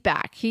husband. He's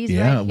back. He's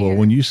right here. Well,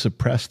 when you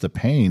suppressed the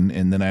pain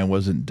and then I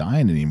wasn't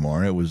dying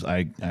anymore, it was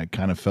I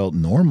kind of felt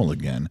normal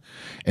again.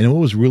 And what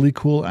was really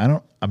cool,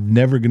 I'm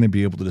never going to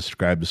be able to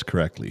describe this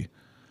correctly,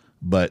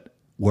 but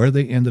where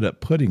they ended up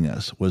putting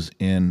us was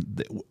in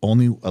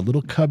only a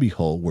little cubby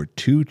hole where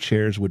 2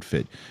 chairs would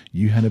fit.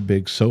 You had a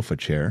big sofa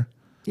chair.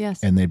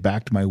 Yes. And they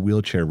backed my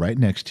wheelchair right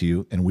next to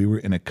you, and we were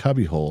in a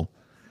cubby hole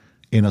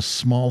in a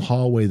small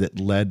hallway that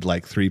led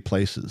like 3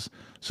 places.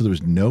 So there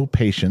was no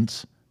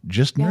patients,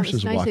 just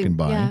nurses walking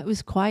by. Yeah, it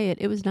was quiet.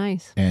 It was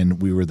nice.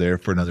 And we were there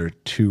for another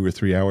 2 or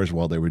 3 hours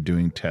while they were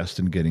doing tests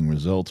and getting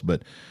results.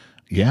 But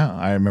yeah,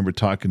 I remember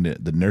talking to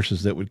the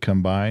nurses that would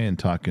come by and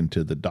talking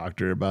to the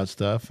doctor about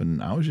stuff.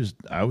 And I was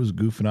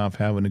goofing off,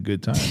 having a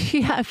good time.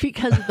 Yeah,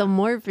 because of the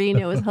morphine.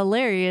 It was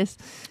hilarious.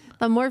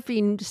 The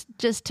morphine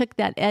just took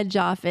that edge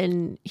off,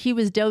 and he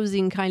was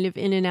dozing kind of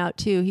in and out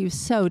too. He was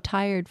so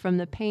tired from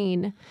the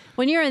pain.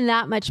 When you're in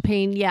that much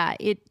pain, yeah,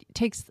 it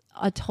takes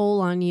a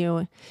toll on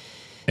you.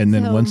 And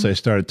then once I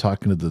started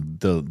talking to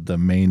the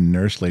main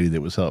nurse lady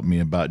that was helping me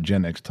about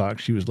Gen X Talk,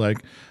 she was like,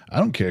 I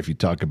don't care if you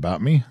talk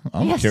about me.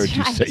 I don't care what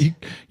you say.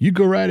 You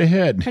go right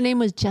ahead. Her name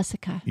was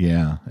Jessica.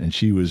 Yeah. And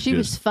she was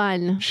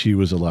fun. She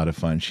was a lot of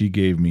fun. She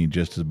gave me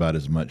just about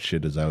as much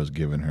shit as I was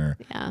giving her.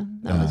 Yeah,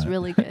 that was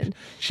really good.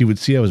 She would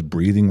see I was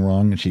breathing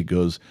wrong, and she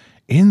goes,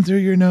 in through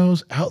your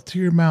nose, out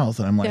through your mouth.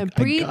 And I'm like, yeah,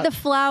 breathe the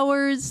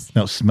flowers.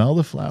 No, smell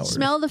the flowers.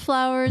 Smell the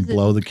flowers.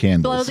 Blow the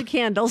candles. Blow the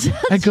candles.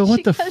 I go,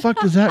 what the fuck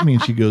does that mean?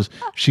 She goes,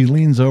 she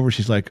leans over.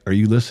 She's like, are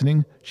you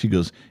listening? She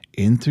goes,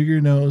 in through your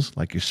nose,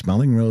 like you're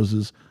smelling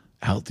roses,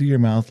 out through your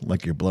mouth,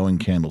 like you're blowing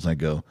candles. I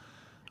go,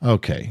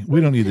 okay,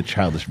 we don't need the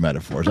childish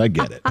metaphors. I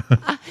get it.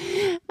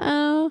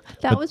 Oh,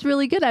 that was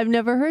really good. I've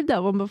never heard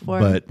that one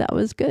before. But that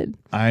was good.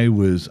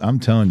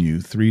 I'm telling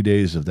you, 3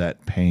 days of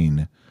that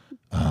pain,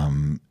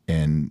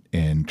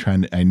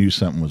 and I knew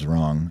something was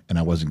wrong and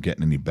I wasn't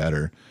getting any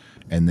better.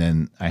 And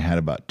then I had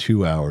about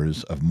 2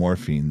 hours of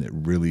morphine that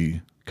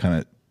really kind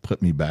of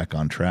put me back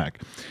on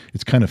track.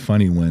 It's kind of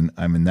funny when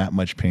I'm in that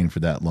much pain for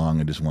that long,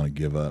 I just want to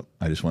give up.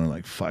 I just want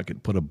to fuck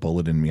it, put a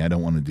bullet in me. I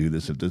don't want to do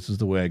this. If this is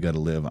the way I got to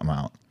live, I'm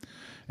out.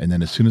 And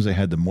then as soon as I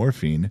had the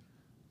morphine,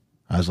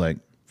 I was like,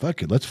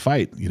 fuck it, let's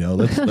fight.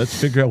 Let's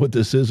figure out what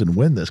this is and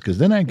win this. Cause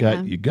then I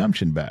got your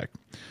gumption back.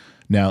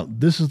 Now,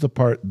 this is the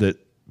part that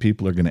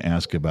people are going to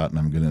ask about, and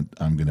I'm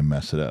going to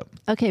mess it up.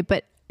 Okay,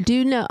 but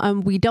do know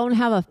we don't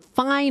have a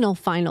final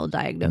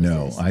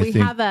diagnosis. No, we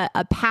have a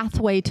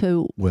pathway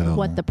to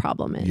what the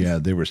problem is. Yeah,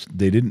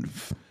 they didn't.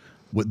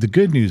 What the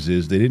good news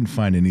is, they didn't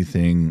find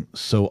anything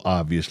so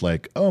obvious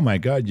like, oh my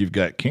God, you've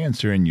got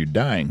cancer and you're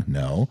dying.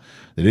 No,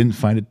 they didn't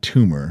find a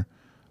tumor,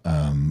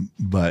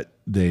 but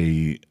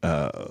they.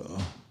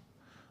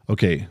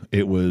 Okay,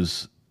 it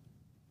was.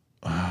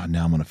 Now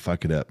I'm going to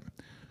fuck it up.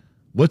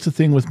 What's the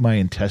thing with my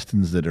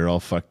intestines that are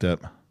all fucked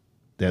up?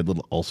 They had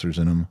little ulcers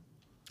in them.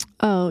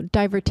 Oh,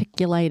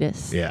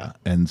 diverticulitis. Yeah,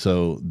 and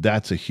so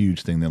that's a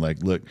huge thing. They're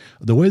like, look,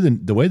 the way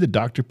the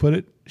doctor put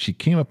it, she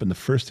came up and the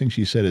first thing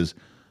she said is,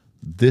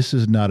 "This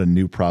is not a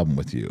new problem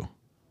with you.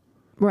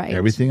 Right.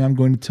 Everything I'm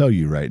going to tell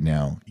you right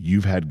now,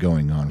 you've had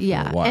going on for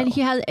a while." And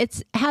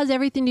has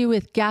everything to do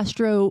with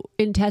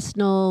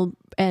gastrointestinal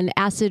and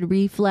acid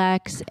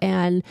reflux,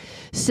 and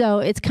so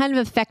it's kind of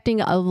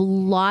affecting a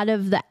lot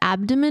of the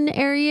abdomen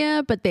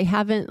area, but they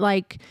haven't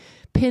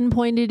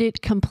pinpointed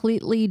it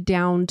completely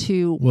down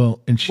to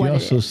and she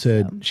also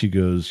said, she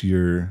goes,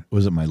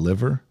 was it my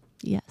liver?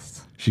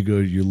 Yes. She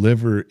goes, your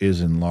liver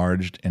is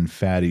enlarged and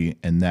fatty,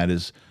 and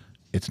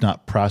it's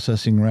not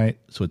processing right,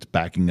 so it's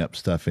backing up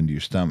stuff into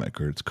your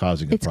stomach, or it's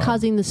causing a problem. It's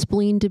causing the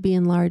spleen to be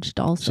enlarged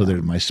also.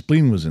 So my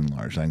spleen was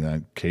enlarged. I'm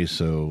like, okay,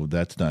 so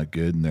that's not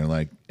good. And they're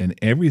like, and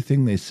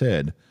everything they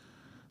said,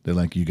 they're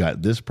like, you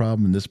got this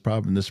problem and this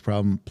problem and this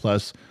problem,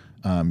 plus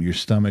your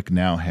stomach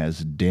now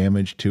has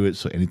damage to it.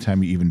 So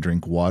anytime you even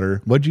drink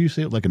water, what do you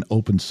say? Like an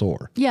open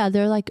sore. Yeah,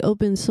 they're like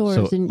open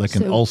sores. So like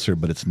an ulcer,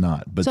 but it's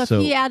not. But so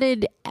if he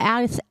added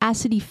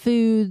acidy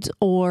foods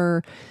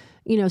or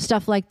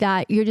stuff like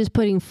that, you're just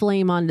putting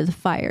flame onto the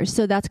fire.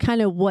 So that's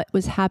kind of what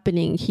was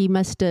happening. He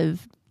must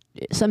have,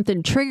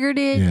 something triggered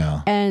it.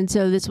 Yeah. And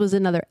so this was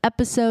another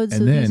episode.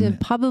 So these have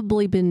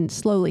probably been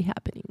slowly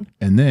happening.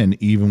 And then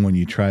even when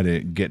you try to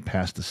get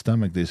past the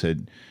stomach, they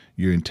said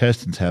your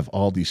intestines have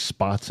all these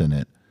spots in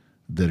it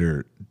that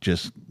are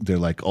just, they're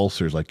like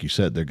ulcers, like you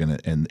said. They're gonna,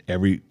 and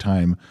every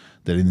time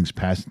that anything's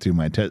passing through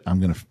my test, I'm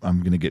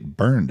gonna get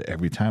burned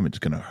every time. It's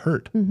gonna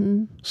hurt.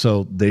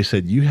 So they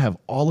said, you have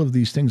all of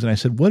these things, and I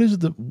said,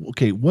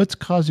 what's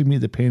causing me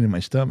the pain in my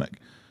stomach?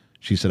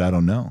 She said, I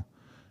don't know.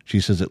 She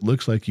says, it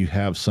looks like you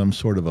have some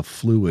sort of a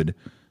fluid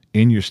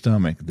in your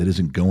stomach that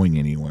isn't going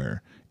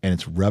anywhere, and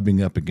it's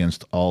rubbing up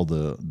against all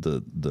the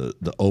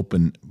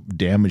open,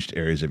 damaged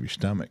areas of your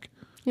stomach.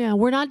 Yeah,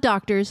 we're not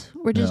doctors.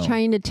 We're just No.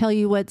 trying to tell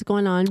you what's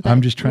going on. But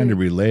I'm just trying to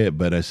relay it,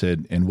 but I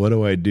said, and what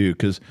do I do?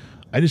 Because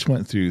I just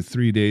went through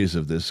 3 days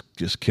of this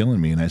just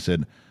killing me, and I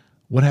said,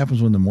 what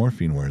happens when the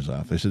morphine wears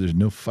off? I said, there's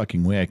no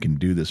fucking way I can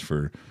do this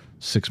for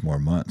 6 more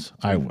months.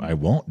 I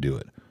won't do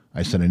it.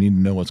 I said, I need to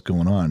know what's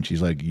going on.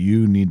 She's like,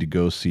 you need to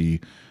go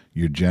see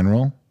your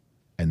general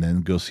and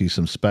then go see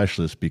some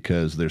specialists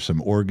because there's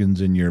some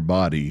organs in your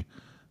body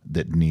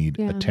that need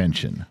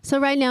attention. So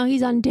right now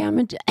he's on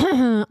damage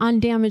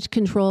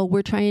control.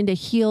 We're trying to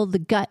heal the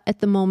gut at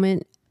the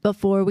moment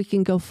before we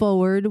can go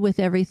forward with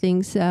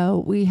everything.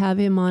 So we have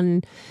him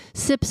on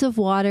sips of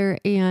water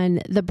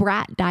and the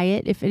brat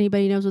diet. If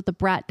anybody knows what the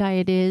brat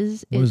diet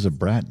is, What is a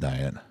brat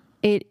diet?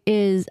 it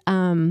is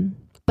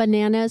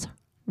bananas,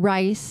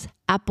 rice,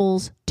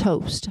 apples,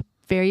 toast.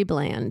 Very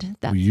bland.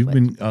 That's You've what,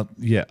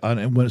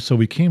 been, so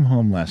we came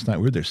home last night.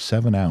 We were there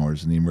 7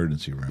 hours in the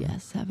emergency room. yeah,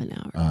 7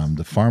 hours.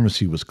 The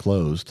pharmacy was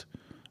closed.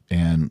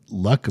 And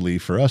luckily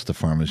for us, the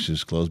pharmacy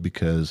was closed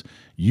because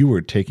you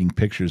were taking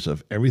pictures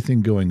of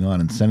everything going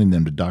on and sending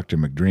them to Dr.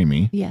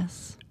 McDreamy.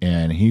 Yes.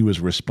 And he was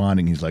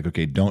responding. He's like,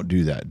 okay, don't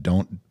do that.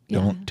 Don't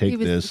take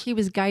this. He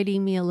was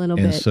guiding me a little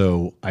And bit.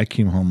 so I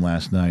came home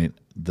last night.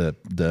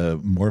 The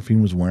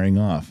morphine was wearing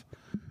off.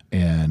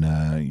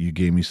 And you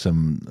gave me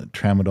some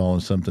tramadol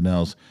and something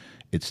else.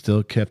 It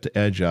still kept the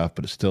edge off,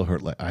 but it still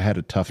hurt. Like I had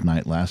a tough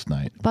night last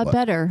night. But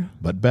better.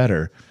 But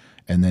better.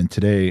 And then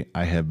today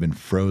I have been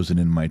frozen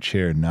in my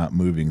chair, not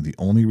moving. The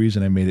only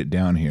reason I made it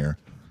down here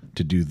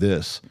to do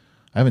this,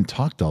 I haven't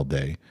talked all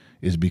day,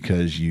 is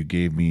because you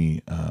gave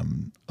me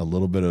a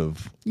little bit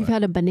of You've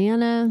had a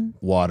banana,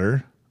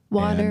 water,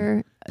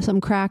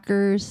 some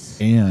crackers.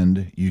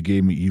 and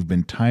you've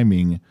been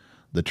timing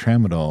the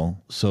tramadol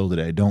so that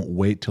I don't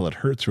wait till it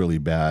hurts really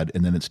bad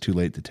and then it's too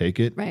late to take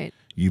it. Right.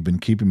 You've been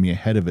keeping me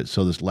ahead of it.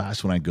 So this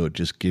last one I go,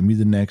 just give me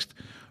the next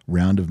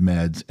round of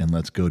meds and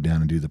let's go down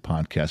and do the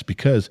podcast,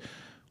 because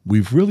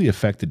we've really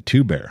affected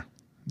Two Bear.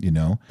 You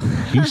know,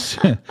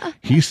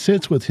 he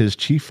sits with his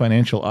chief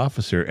financial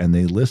officer and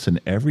they listen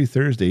every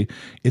Thursday.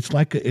 It's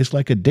like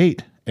a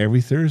date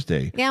every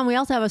Thursday. Yeah, and we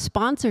also have a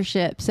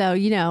sponsorship. So,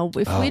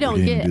 if Oh, we don't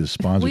we didn't get do the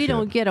sponsorship. we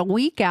don't get a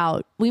week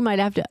out, we might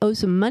have to owe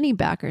some money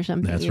back or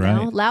something. That's you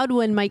know? right.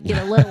 Loudwin might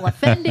get a little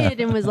offended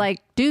and was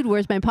like, dude,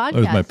 where's my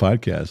podcast? That was my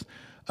podcast.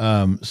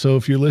 So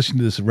if you're listening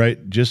to this,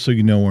 right, just so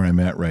you know where I'm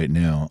at right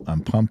now,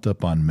 I'm pumped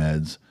up on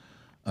meds.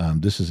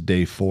 This is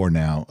day 4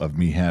 now of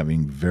me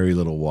having very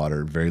little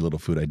water, very little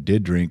food.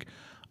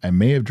 I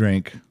may have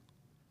drank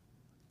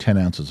 10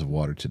 ounces of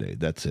water today.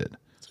 That's it.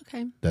 It's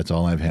okay. That's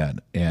all I've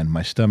had. And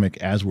my stomach,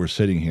 as we're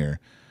sitting here,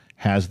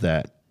 has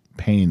that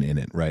pain in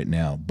it right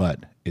now,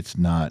 but it's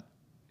not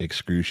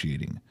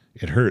excruciating.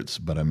 It hurts,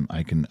 but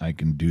I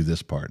can do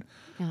this part.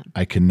 Yeah.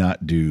 I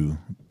can't do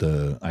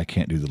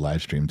the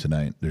live stream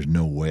tonight. There's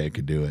no way I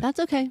could do it. That's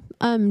okay.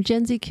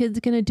 Gen Z Kid's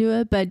going to do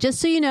it. But just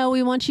so you know,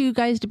 we want you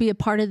guys to be a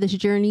part of this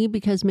journey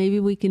because maybe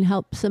we can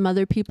help some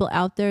other people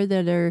out there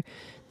that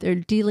they're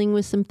dealing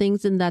with some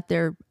things and that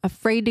they're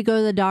afraid to go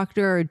to the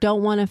doctor or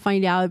don't want to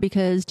find out,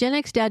 because Gen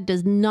X Dad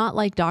does not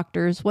like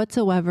doctors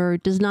whatsoever,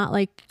 does not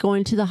like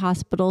going to the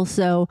hospital.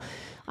 So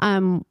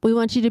we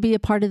want you to be a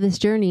part of this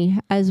journey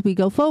as we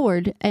go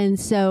forward. And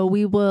so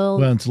we will.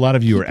 Well, it's a lot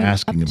of you are keep you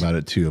asking up to- about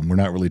it too, and we're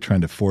not really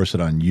trying to force it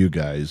on you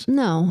guys.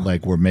 No.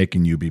 Like we're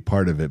making you be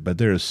part of it, but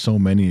there are so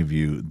many of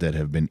you that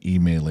have been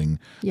emailing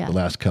Yeah. the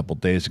last couple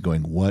of days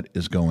going, what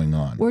is going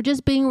on? We're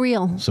just being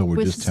real. So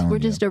we're just telling We're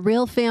you. just a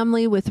real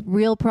family with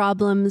real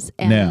problems.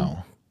 And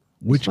Now,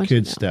 which want you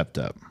kid to know. stepped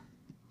up?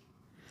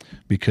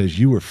 Because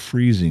you were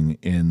freezing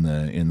in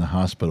the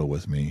hospital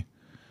with me,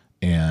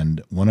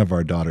 and one of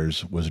our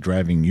daughters was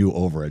driving you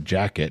over a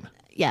jacket,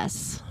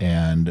 yes.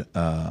 and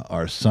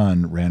our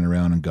son ran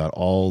around and got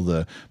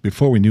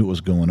before we knew what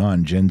was going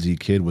on, Gen Z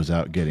Kid was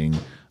out getting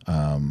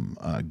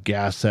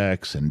Gas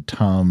X and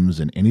Tums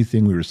and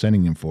anything we were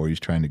sending him for. He's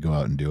trying to go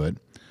out and do it.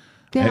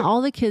 Yeah, I-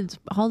 all the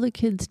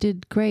kids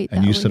did great.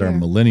 And that you were said our here.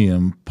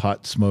 millennium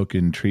pot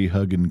smoking, tree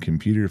hugging,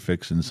 computer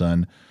fixing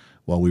son,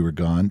 while we were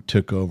gone,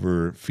 took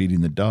over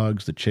feeding the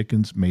dogs, the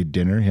chickens, made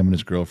dinner. Him and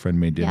his girlfriend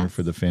made dinner Yes.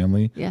 for the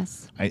family.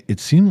 Yes. It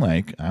seemed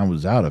like I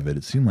was out of it.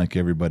 It seemed like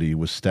everybody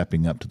was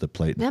stepping up to the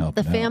plate and Yep,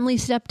 helping the out. family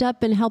stepped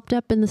up and helped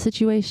up in the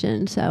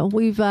situation. So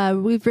we've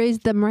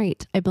raised them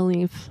right, I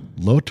believe.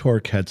 Low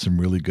Torque had some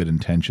really good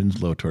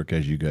intentions. Low Torque,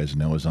 as you guys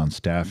know, is on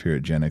staff here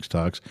at Gen X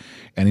Talks,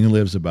 and he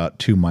lives about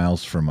 2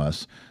 miles from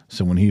us.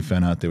 So when he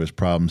found out there was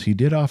problems, he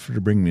did offer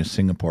to bring me a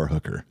Singapore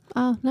hooker.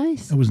 Oh,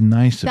 nice. It was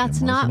nice of him,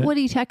 That's not wasn't it? what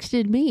he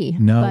texted me.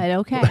 No. But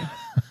okay.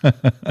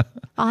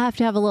 I'll have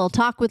to have a little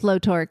talk with Low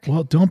Torque.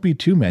 Well, don't be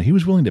too mad. He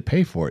was willing to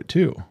pay for it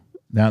too.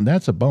 Now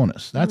that's a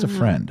bonus. That's a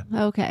friend.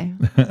 Okay.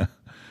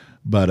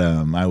 But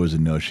I was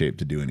in no shape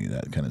to do any of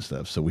that kind of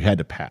stuff, so we had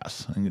to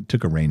pass. And it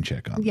took a rain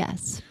check on.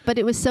 Yes. But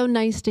it was so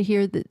nice to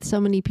hear that so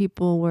many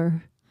people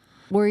were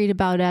worried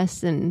about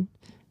us and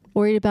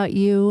worried about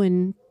you.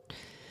 And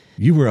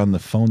You were on the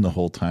phone the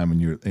whole time,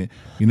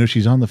 and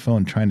she's on the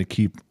phone trying to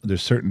keep.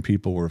 There's certain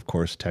people were, of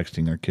course,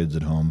 texting our kids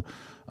at home,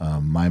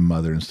 my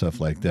mother and stuff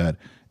like that.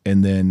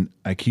 And then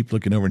I keep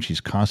looking over, and she's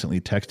constantly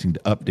texting to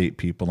update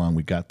people on,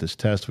 we got this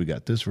test, we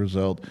got this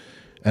result.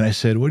 And I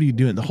said, what are you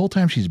doing? The whole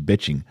time she's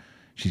bitching.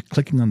 She's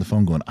clicking on the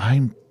phone going,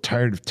 I'm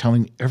tired of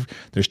telling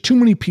there's too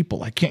many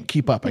people. I can't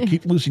keep up. I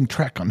keep losing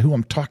track on who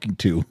I'm talking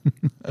to.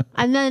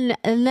 And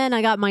then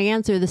I got my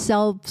answer. The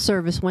cell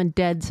service went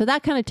dead. So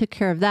that kind of took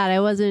care of that. I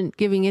wasn't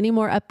giving any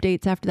more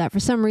updates after that. For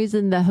some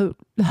reason, the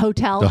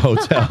hotel, The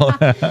hotel.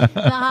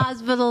 the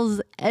hospitals,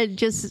 it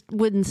just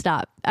wouldn't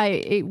stop.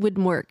 It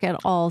wouldn't work at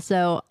all.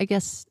 So I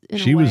guess in a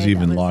She was way, that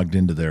even logged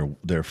into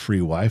their free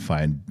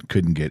Wi-Fi and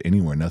couldn't get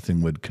anywhere.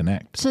 Nothing would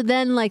connect. So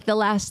then, like the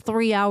last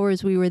 3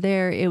 hours we were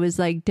there, it was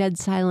like dead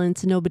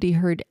silence. Nobody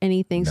heard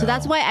anything. So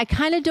that's No. why I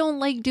kind of don't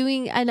like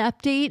doing an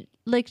update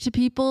like to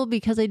people,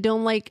 because I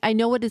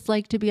know what it's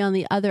like to be on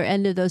the other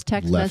end of those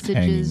text Left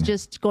messages, hanging.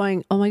 just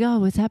going, oh my God,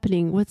 what's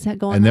happening? What's that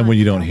going on? And then when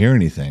you don't hear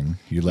anything,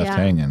 you're left Yeah.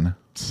 hanging.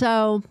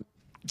 So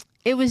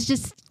it was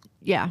just,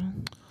 yeah.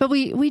 But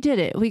we did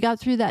it. We got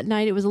through that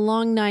night. It was a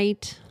long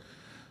night.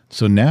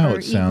 So now Or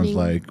it sounds evening.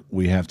 like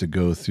we have to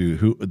go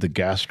through the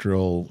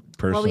gastro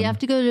person. Well, we have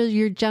to go to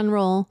your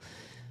general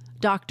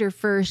doctor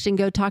first and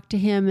go talk to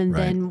him, and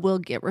Right. then we'll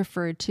get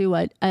referred to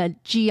a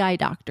GI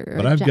doctor.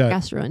 But or I've got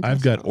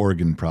gastrointestinal.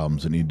 organ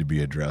problems that need to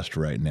be addressed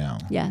right now.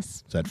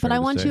 Yes. Is that fair But I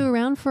to want say? you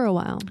around for a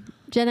while.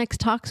 Gen X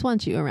Talks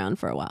wants you around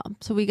for a while.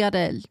 So we got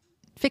to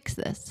fix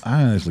this.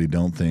 I honestly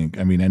don't think.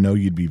 I mean, I know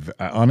you'd be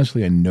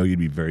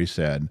very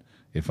sad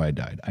if I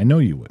died. I know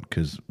you would,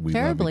 because we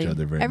Terribly. love each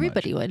other very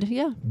Everybody much. would.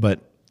 Yeah.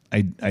 But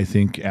I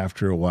think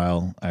after a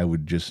while, I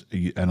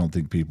don't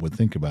think people would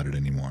think about it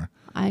anymore.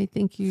 I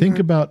think you Think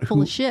about full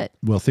who. of shit.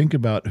 Well, think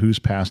about who's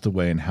passed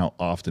away and how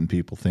often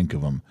people think of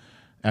them.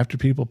 After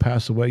people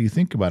pass away, you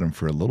think about them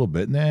for a little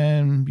bit, and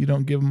then you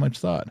don't give them much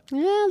thought.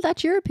 Yeah,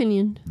 that's your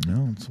opinion.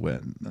 No, that's what I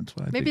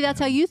think. Maybe that's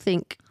how you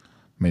think.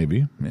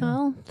 Maybe. Yeah.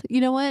 Well, you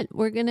know what?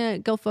 We're gonna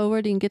go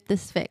forward and get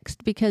this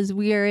fixed, because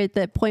we are at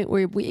that point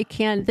where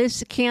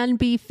this can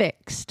be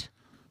fixed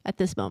at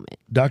this moment.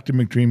 Dr.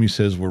 McDreamy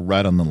says we're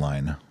right on the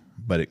line,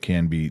 but it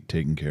can be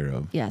taken care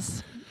of.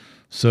 Yes.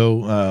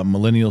 So,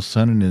 millennial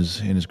son and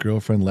his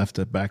girlfriend left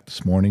it back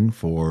this morning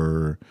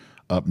for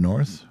up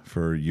north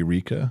for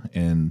Eureka,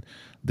 and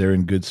they're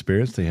in good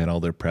spirits. They had all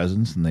their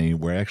presents, and they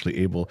were actually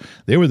able.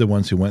 They were the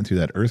ones who went through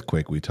that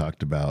earthquake we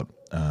talked about.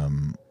 A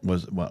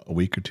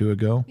week or two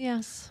ago,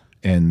 Yes.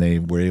 and they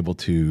were able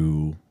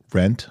to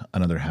rent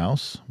another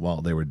house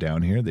while they were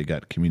down here. They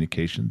got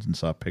communications and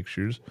saw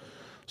pictures,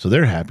 so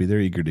they're happy. They're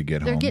eager to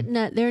get They're home. getting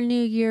their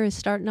new year is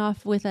starting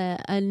off with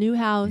a new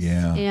house.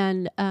 Yeah.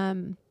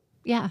 And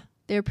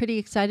they're pretty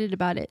excited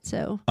about it.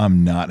 So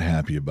I'm not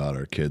happy about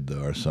our kid,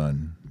 though. Our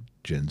son,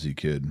 Gen Z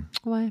kid.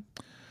 why?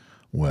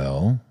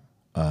 Well,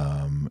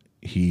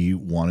 he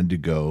wanted to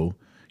go.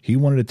 He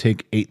wanted to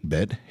take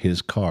 8-bit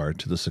his car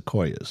to the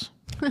Sequoias,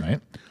 right?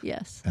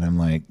 Yes. And I'm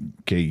like,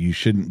 okay, you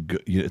shouldn't go.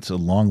 It's a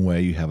long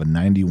way. You have a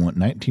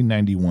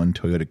 1991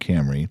 Toyota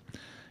Camry,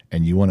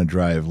 and you want to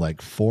drive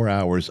like 4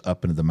 hours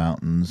up into the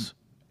mountains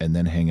and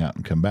then hang out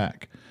and come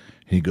back.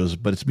 And he goes,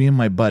 but it's me and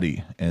my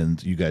buddy.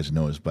 And you guys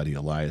know his buddy,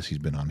 Elias. He's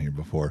been on here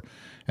before.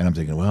 And I'm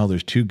thinking, well,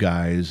 there's 2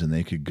 guys and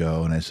they could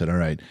go. And I said, all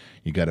right,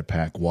 you got to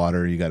pack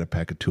water. You got to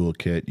pack a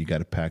toolkit. You got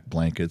to pack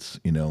blankets.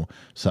 You know,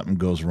 something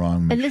goes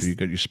wrong. Make sure you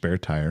got your spare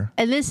tire.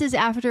 And this is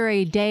after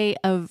a day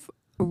of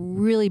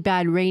really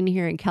bad rain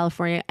here in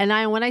California.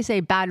 And when I say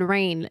bad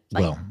rain,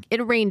 like Well-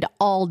 it rained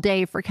all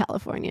day for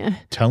California.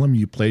 Tell him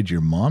you played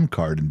your mom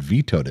card and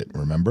vetoed it,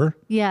 remember?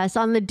 Yes.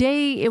 On the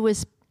day it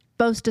was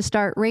supposed to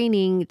start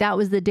raining, that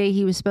was the day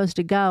he was supposed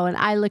to go. And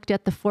I looked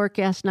at the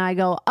forecast and I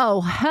go,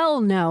 oh,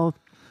 hell no.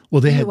 Well,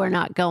 they You had were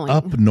not going.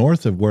 up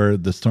north of where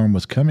the storm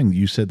was coming.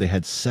 You said they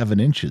had 7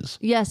 inches.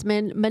 Yes,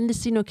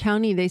 Mendocino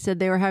County, they said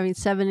they were having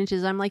 7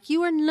 inches. I'm like,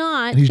 you are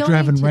not And he's going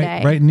driving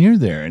today. right near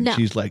there. And No.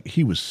 she's like,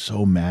 he was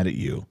so mad at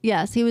you.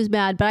 Yes, he was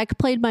mad, but I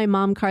played my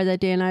mom card that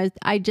day, and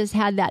I just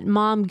had that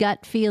mom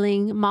gut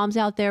feeling. Moms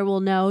out there will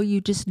know. You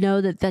just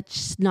know that that's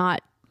just not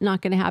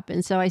going to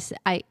happen. So I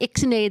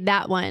ixnayed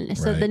that one.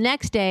 So Right. the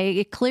next day,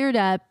 it cleared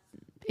up.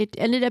 It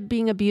ended up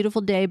being a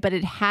beautiful day, but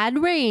it had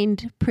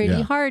rained pretty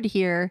Yeah. hard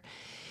here.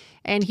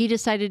 And he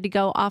decided to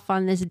go off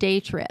on this day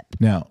trip.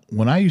 Now,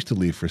 when I used to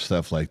leave for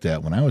stuff like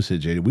that, when I was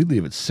at JD, we'd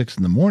leave at 6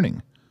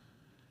 in.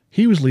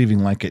 He was leaving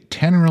like at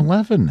 10 or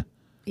 11.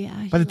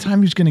 Yeah. By the time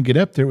he was going to get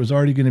up there, it was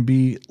already going to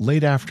be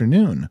late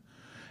afternoon.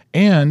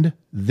 And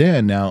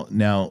then,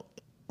 now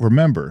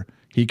remember,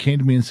 He came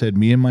to me and said,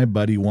 me and my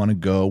buddy want to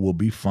go. We'll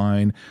be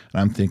fine.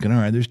 And I'm thinking, all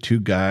right, there's two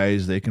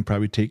guys. They can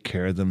probably take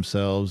care of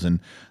themselves. And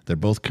they're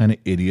both kind of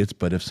idiots.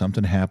 But if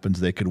something happens,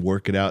 they could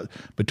work it out.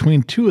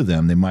 Between two of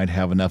them, they might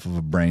have enough of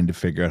a brain to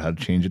figure out how to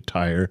change a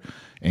tire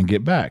and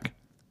get back.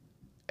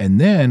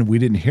 And then we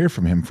didn't hear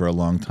from him for a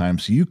long time.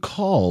 So you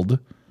called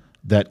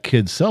that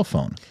kid's cell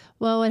phone.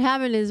 Well, what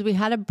happened is we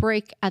had a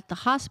break at the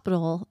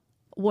hospital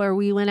where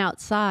we went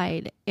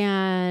outside,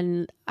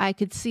 and I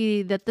could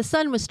see that the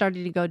sun was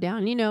starting to go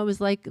down. You know, it was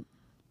like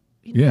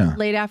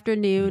late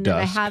afternoon, Dusk.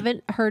 and I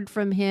haven't heard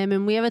from him.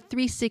 And we have a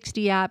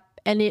 360 app,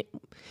 and it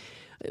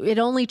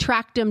only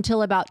tracked him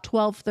till about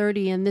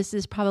 12:30, and this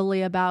is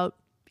probably about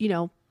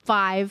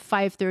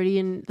 5:30,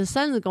 and the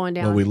sun's going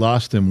down. Well, we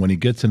lost him. When he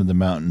gets into the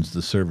mountains,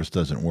 the service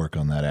doesn't work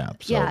on that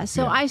app.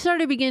 So, I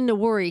started beginning to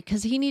worry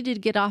because he needed to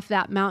get off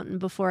that mountain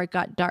before it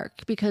got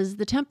dark because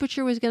the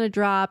temperature was going to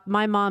drop.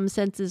 My mom's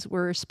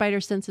spider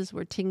senses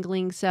were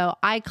tingling. So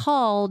I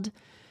called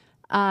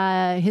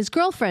his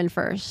girlfriend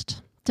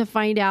first to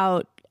find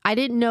out. I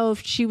didn't know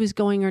if she was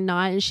going or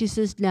not. And she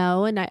says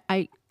no. And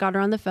I got her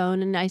on the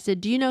phone and I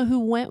said, do you know who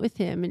went with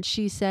him? And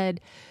she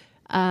said,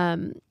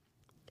 no,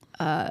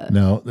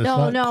 that's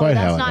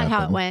not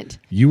how it went.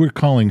 You were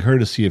calling her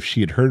to see if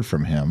she had heard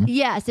from him.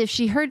 Yes, if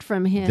she heard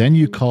from him. Then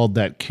you called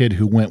that kid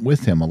who went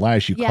with him,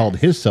 Elias. You Yes. called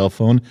his cell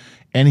phone,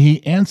 and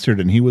he answered,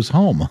 and he was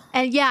home.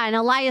 And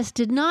Elias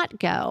did not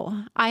go.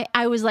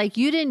 I was like,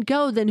 you didn't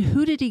go, then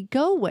who did he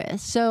go with?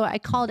 So I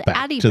called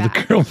Addie to back.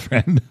 the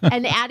girlfriend.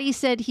 And Addie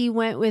said he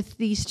went with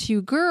these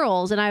two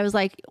girls. And I was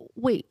like,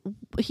 wait,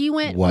 he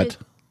went What?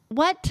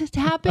 What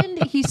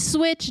happened? He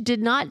switched,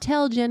 did not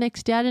tell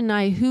Jenix Dad and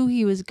I who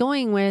he was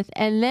going with.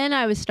 And then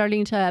I was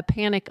starting to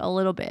panic a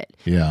little bit.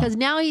 Yeah. Because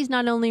now he's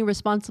not only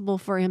responsible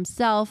for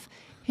himself,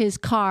 his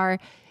car,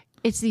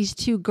 it's these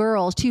two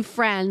girls, two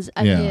friends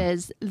of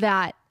his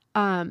that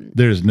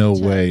There's no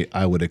way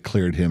I would have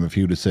cleared him if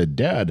he would have said,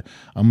 Dad,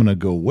 I'm going to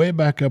go way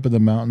back up in the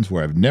mountains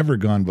where I've never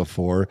gone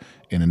before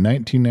in a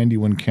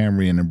 1991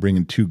 Camry and I'm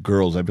bringing two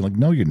girls. I'd be like,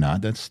 no, you're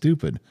not. That's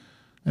stupid.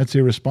 That's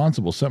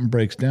irresponsible. Something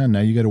breaks down.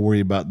 Now you got to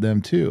worry about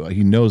them too.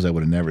 He knows I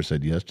would have never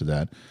said yes to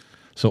that.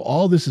 So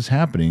all this is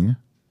happening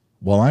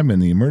while I'm in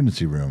the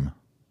emergency room.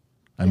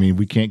 I mean,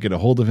 we can't get a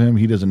hold of him.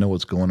 He doesn't know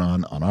what's going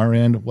on our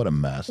end. What a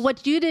mess.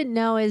 What you didn't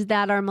know is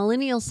that our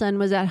millennial son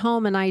was at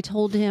home, and I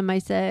told him, I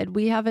said,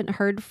 we haven't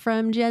heard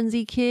from Gen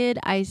Z kid.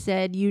 I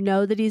said, you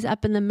know that he's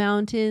up in the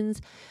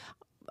mountains.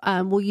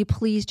 Will you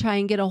please try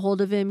and get a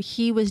hold of him?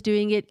 He was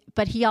doing it,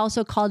 but he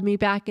also called me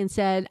back and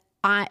said,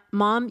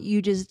 Mom,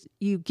 you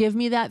give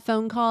me that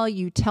phone call.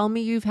 You tell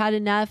me you've had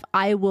enough.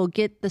 I will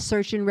get the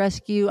search and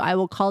rescue. I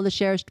will call the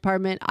sheriff's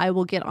department. I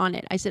will get on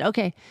it. I said,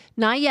 okay,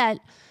 not yet.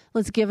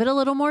 Let's give it a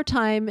little more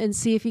time and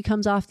see if he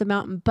comes off the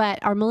mountain.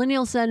 But our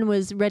millennial son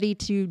was ready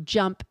to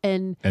jump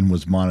and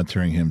was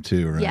monitoring him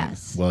too, right?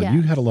 Yes. Well, yes.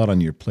 you had a lot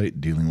on your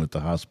plate dealing with the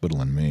hospital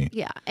and me.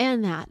 Yeah,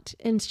 and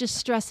it's just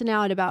stressing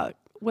out about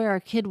where our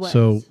kid was.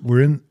 So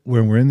when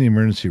we're in the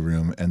emergency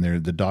room and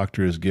the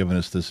doctor is giving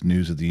us this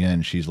news at the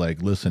end. She's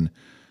like, listen,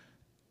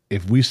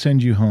 if we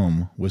send you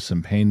home with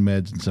some pain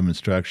meds and some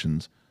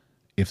instructions,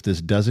 if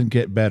this doesn't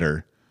get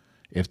better,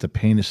 if the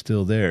pain is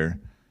still there,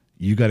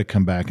 you got to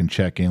come back and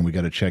check in. We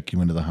got to check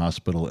you into the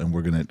hospital, and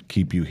we're going to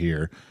keep you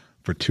here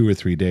for 2 or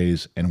 3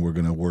 days, and we're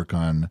going to work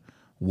on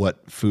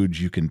what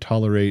foods you can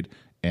tolerate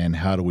and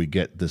how do we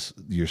get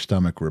your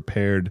stomach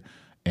repaired.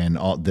 And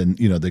then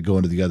they go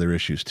into the other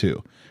issues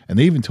too. And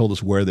they even told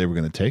us where they were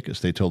going to take us.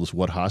 They told us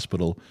what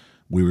hospital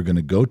we were going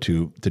to go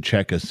to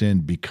check us in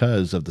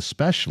because of the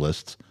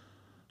specialists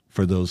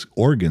for those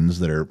organs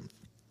that are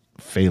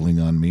failing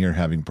on me or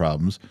having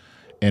problems.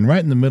 And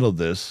right in the middle of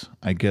this,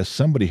 I guess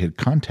somebody had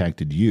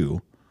contacted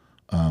you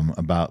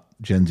about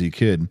Gen Z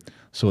Kid.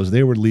 So as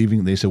they were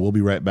leaving, they said, we'll be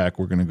right back.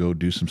 We're going to go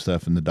do some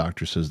stuff. And the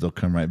doctor says they'll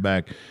come right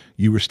back.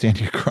 You were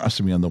standing across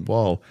from me on the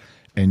wall,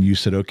 and you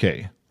said,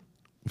 okay,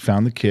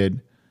 found the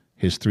kid.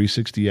 His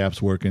 360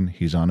 app's working.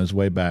 He's on his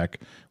way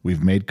back.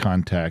 We've made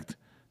contact.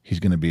 He's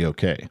going to be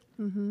okay.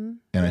 Mm-hmm.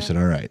 And I said,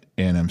 all right.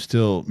 And I'm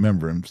still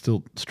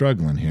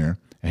struggling here.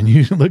 And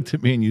you looked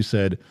at me and you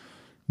said,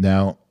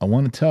 now I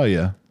want to tell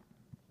you,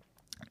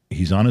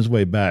 he's on his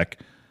way back,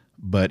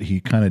 but he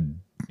kind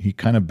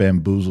of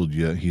bamboozled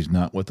you. He's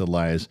not with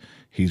Elias.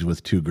 He's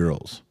with two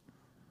girls.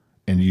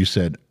 And you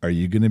said, are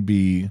you going to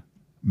be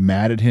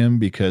mad at him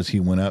because he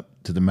went up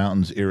to the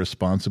mountains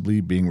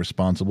irresponsibly, being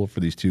responsible for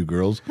these two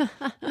girls?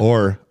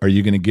 Or are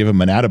you going to give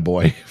him an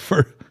attaboy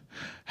for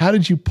how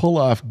did you pull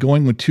off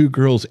going with two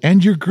girls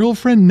and your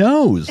girlfriend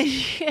knows?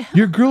 Yeah.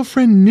 Your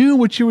girlfriend knew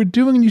what you were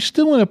doing and you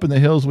still went up in the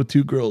hills with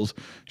two girls.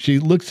 She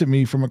looks at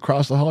me from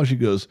across the hall. She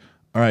goes,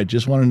 all right,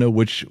 just want to know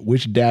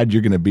which dad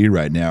you're going to be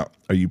right now.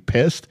 Are you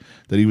pissed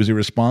that he was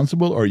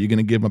irresponsible, or are you going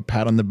to give him a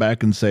pat on the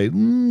back and say,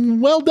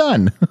 well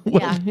done?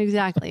 Yeah,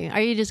 exactly.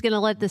 Are you just going to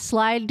let this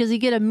slide? Does he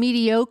get a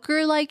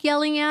mediocre like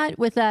yelling at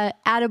with a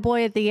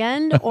attaboy at the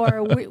end,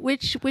 or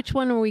which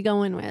one are we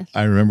going with?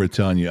 I remember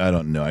telling you, I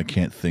don't know. I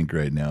can't think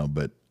right now,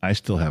 but I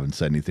still haven't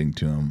said anything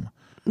to him.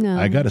 No.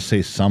 I got to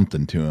say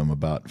something to him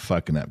about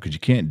fucking up because you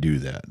can't do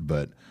that.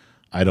 But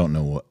I don't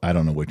know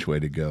which way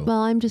to go.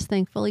 Well, I'm just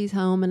thankful he's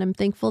home, and I'm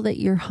thankful that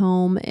you're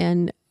home,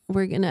 and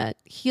we're going to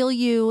heal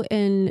you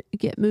and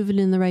get moving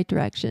in the right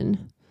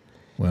direction.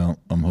 Well,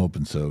 I'm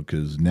hoping so,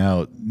 because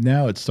now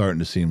it's starting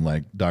to seem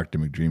like Dr.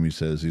 McDreamy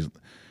says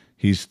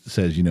he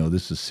says, you know,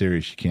 this is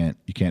serious. You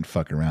can't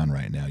fuck around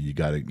right now. You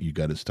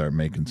gotta start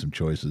making some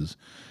choices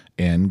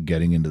and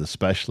getting into the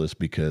specialist,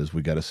 because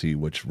we got to see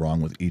what's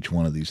wrong with each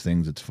one of these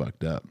things that's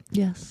fucked up.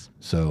 Yes.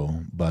 So,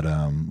 but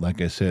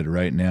like I said,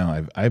 right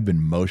now I've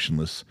been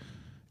motionless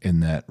in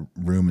that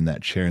room, in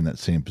that chair, in that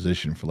same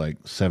position for like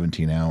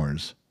 17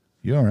 hours.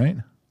 You all right?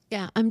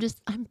 Yeah, I'm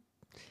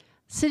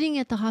sitting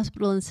at the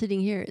hospital and sitting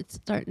here. It's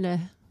starting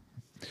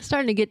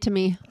to get to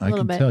me a I little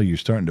can bit. tell you're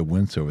starting to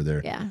wince over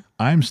there. Yeah.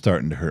 I'm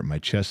starting to hurt. My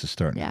chest is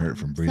starting to hurt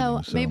from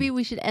breathing. So maybe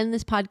we should end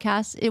this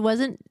podcast. It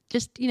wasn't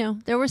just,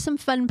 there were some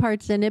fun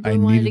parts in it, but I we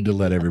wanted needed to get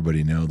let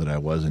everybody know that I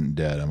wasn't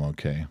dead. I'm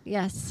okay.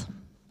 Yes.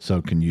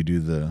 So can you do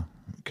the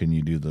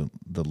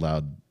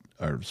loud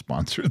our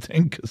sponsor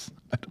thing? Because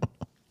I don't know.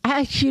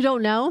 You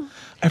don't know?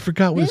 I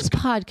forgot what This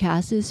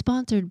podcast is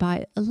sponsored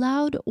by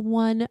Loud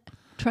One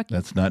Trucking.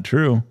 That's not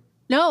true.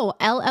 No,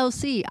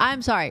 LLC.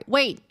 I'm sorry.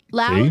 Wait.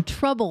 Loud See?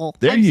 Trouble.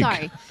 There I'm you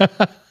sorry.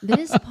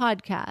 This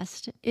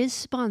podcast is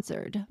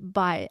sponsored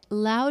by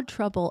Loud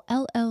Trouble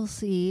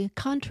LLC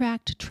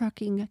Contract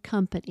Trucking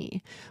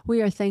Company.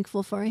 We are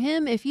thankful for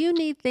him. If you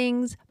need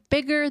things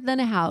bigger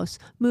than a house,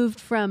 moved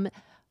from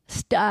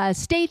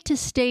state to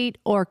state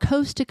or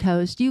coast to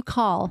coast, you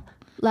call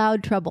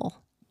Loud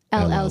Trouble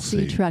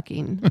LLC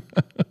Trucking.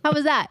 How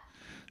was that?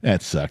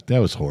 That sucked. That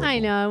was horrible. I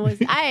know.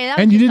 That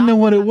And was you just didn't know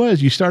what it awful.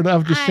 was. You started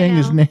off just I saying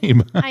his know.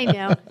 name. I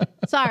know.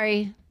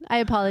 Sorry. I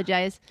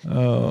apologize.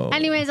 Oh.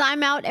 Anyways,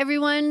 I'm out,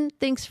 everyone.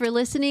 Thanks for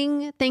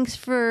listening. Thanks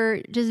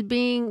for just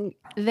being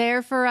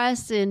there for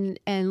us and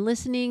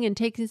listening and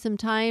taking some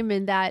time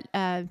and that.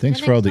 Thanks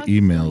for all the talk to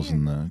you emails later.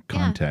 and the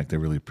contact. I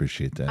really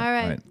appreciate that. All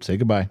right. Say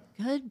goodbye.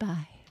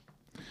 Goodbye.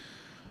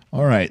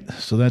 All right.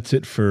 So that's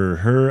it for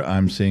her.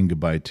 I'm saying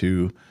goodbye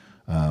too.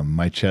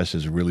 My chest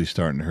is really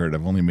starting to hurt.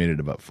 I've only made it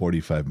about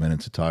 45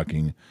 minutes of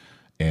talking,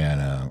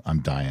 and I'm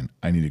dying.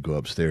 I need to go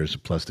upstairs.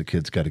 Plus, the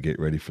kids got to get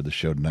ready for the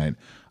show tonight.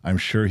 I'm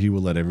sure he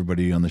will let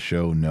everybody on the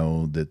show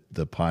know that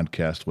the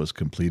podcast was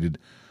completed.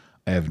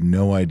 I have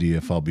no idea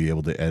if I'll be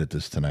able to edit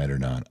this tonight or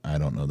not. I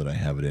don't know that I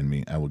have it in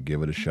me. I will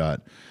give it a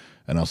shot,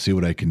 and I'll see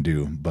what I can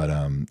do. But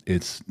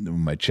it's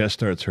my chest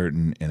starts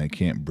hurting, and I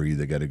can't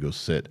breathe. I got to go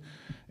sit,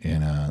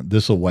 and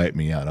this will wipe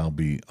me out. I'll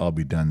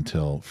be done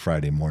till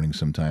Friday morning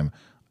sometime.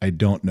 I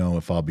don't know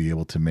if I'll be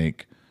able to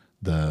make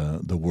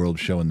the world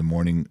show in the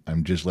morning.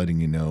 I'm just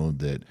letting you know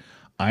that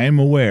I am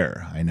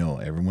aware. I know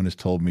everyone has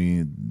told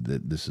me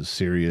that this is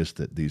serious,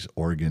 that these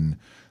organ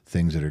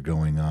things that are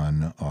going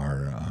on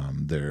are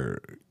they're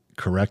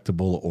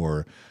correctable,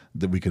 or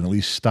that we can at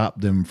least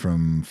stop them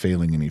from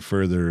failing any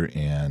further,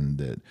 and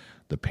that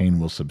the pain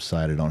will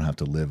subside. I don't have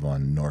to live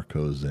on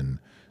Norcos and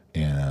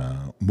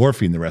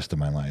morphine the rest of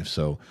my life.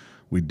 So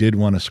we did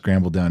want to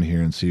scramble down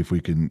here and see if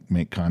we can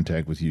make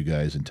contact with you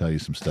guys and tell you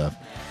some stuff.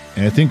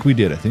 And I think we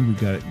did. I think we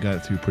got it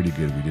through pretty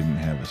good. We didn't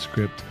have a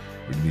script.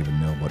 We didn't even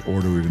know what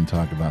order we were going to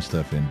talk about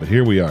stuff in. But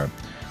here we are.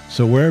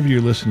 So wherever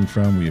you're listening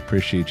from, we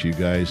appreciate you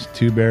guys.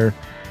 Two Bear,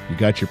 you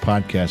got your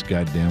podcast,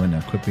 goddammit. Now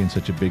quit being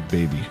such a big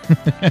baby.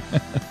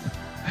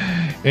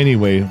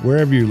 Anyway,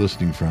 wherever you're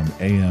listening from,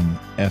 AM,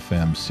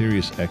 FM,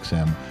 Sirius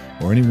XM,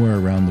 or anywhere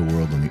around the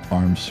world on the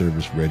Armed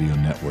Service Radio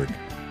Network,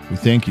 we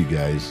thank you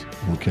guys.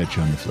 We'll catch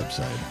you on the flip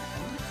side.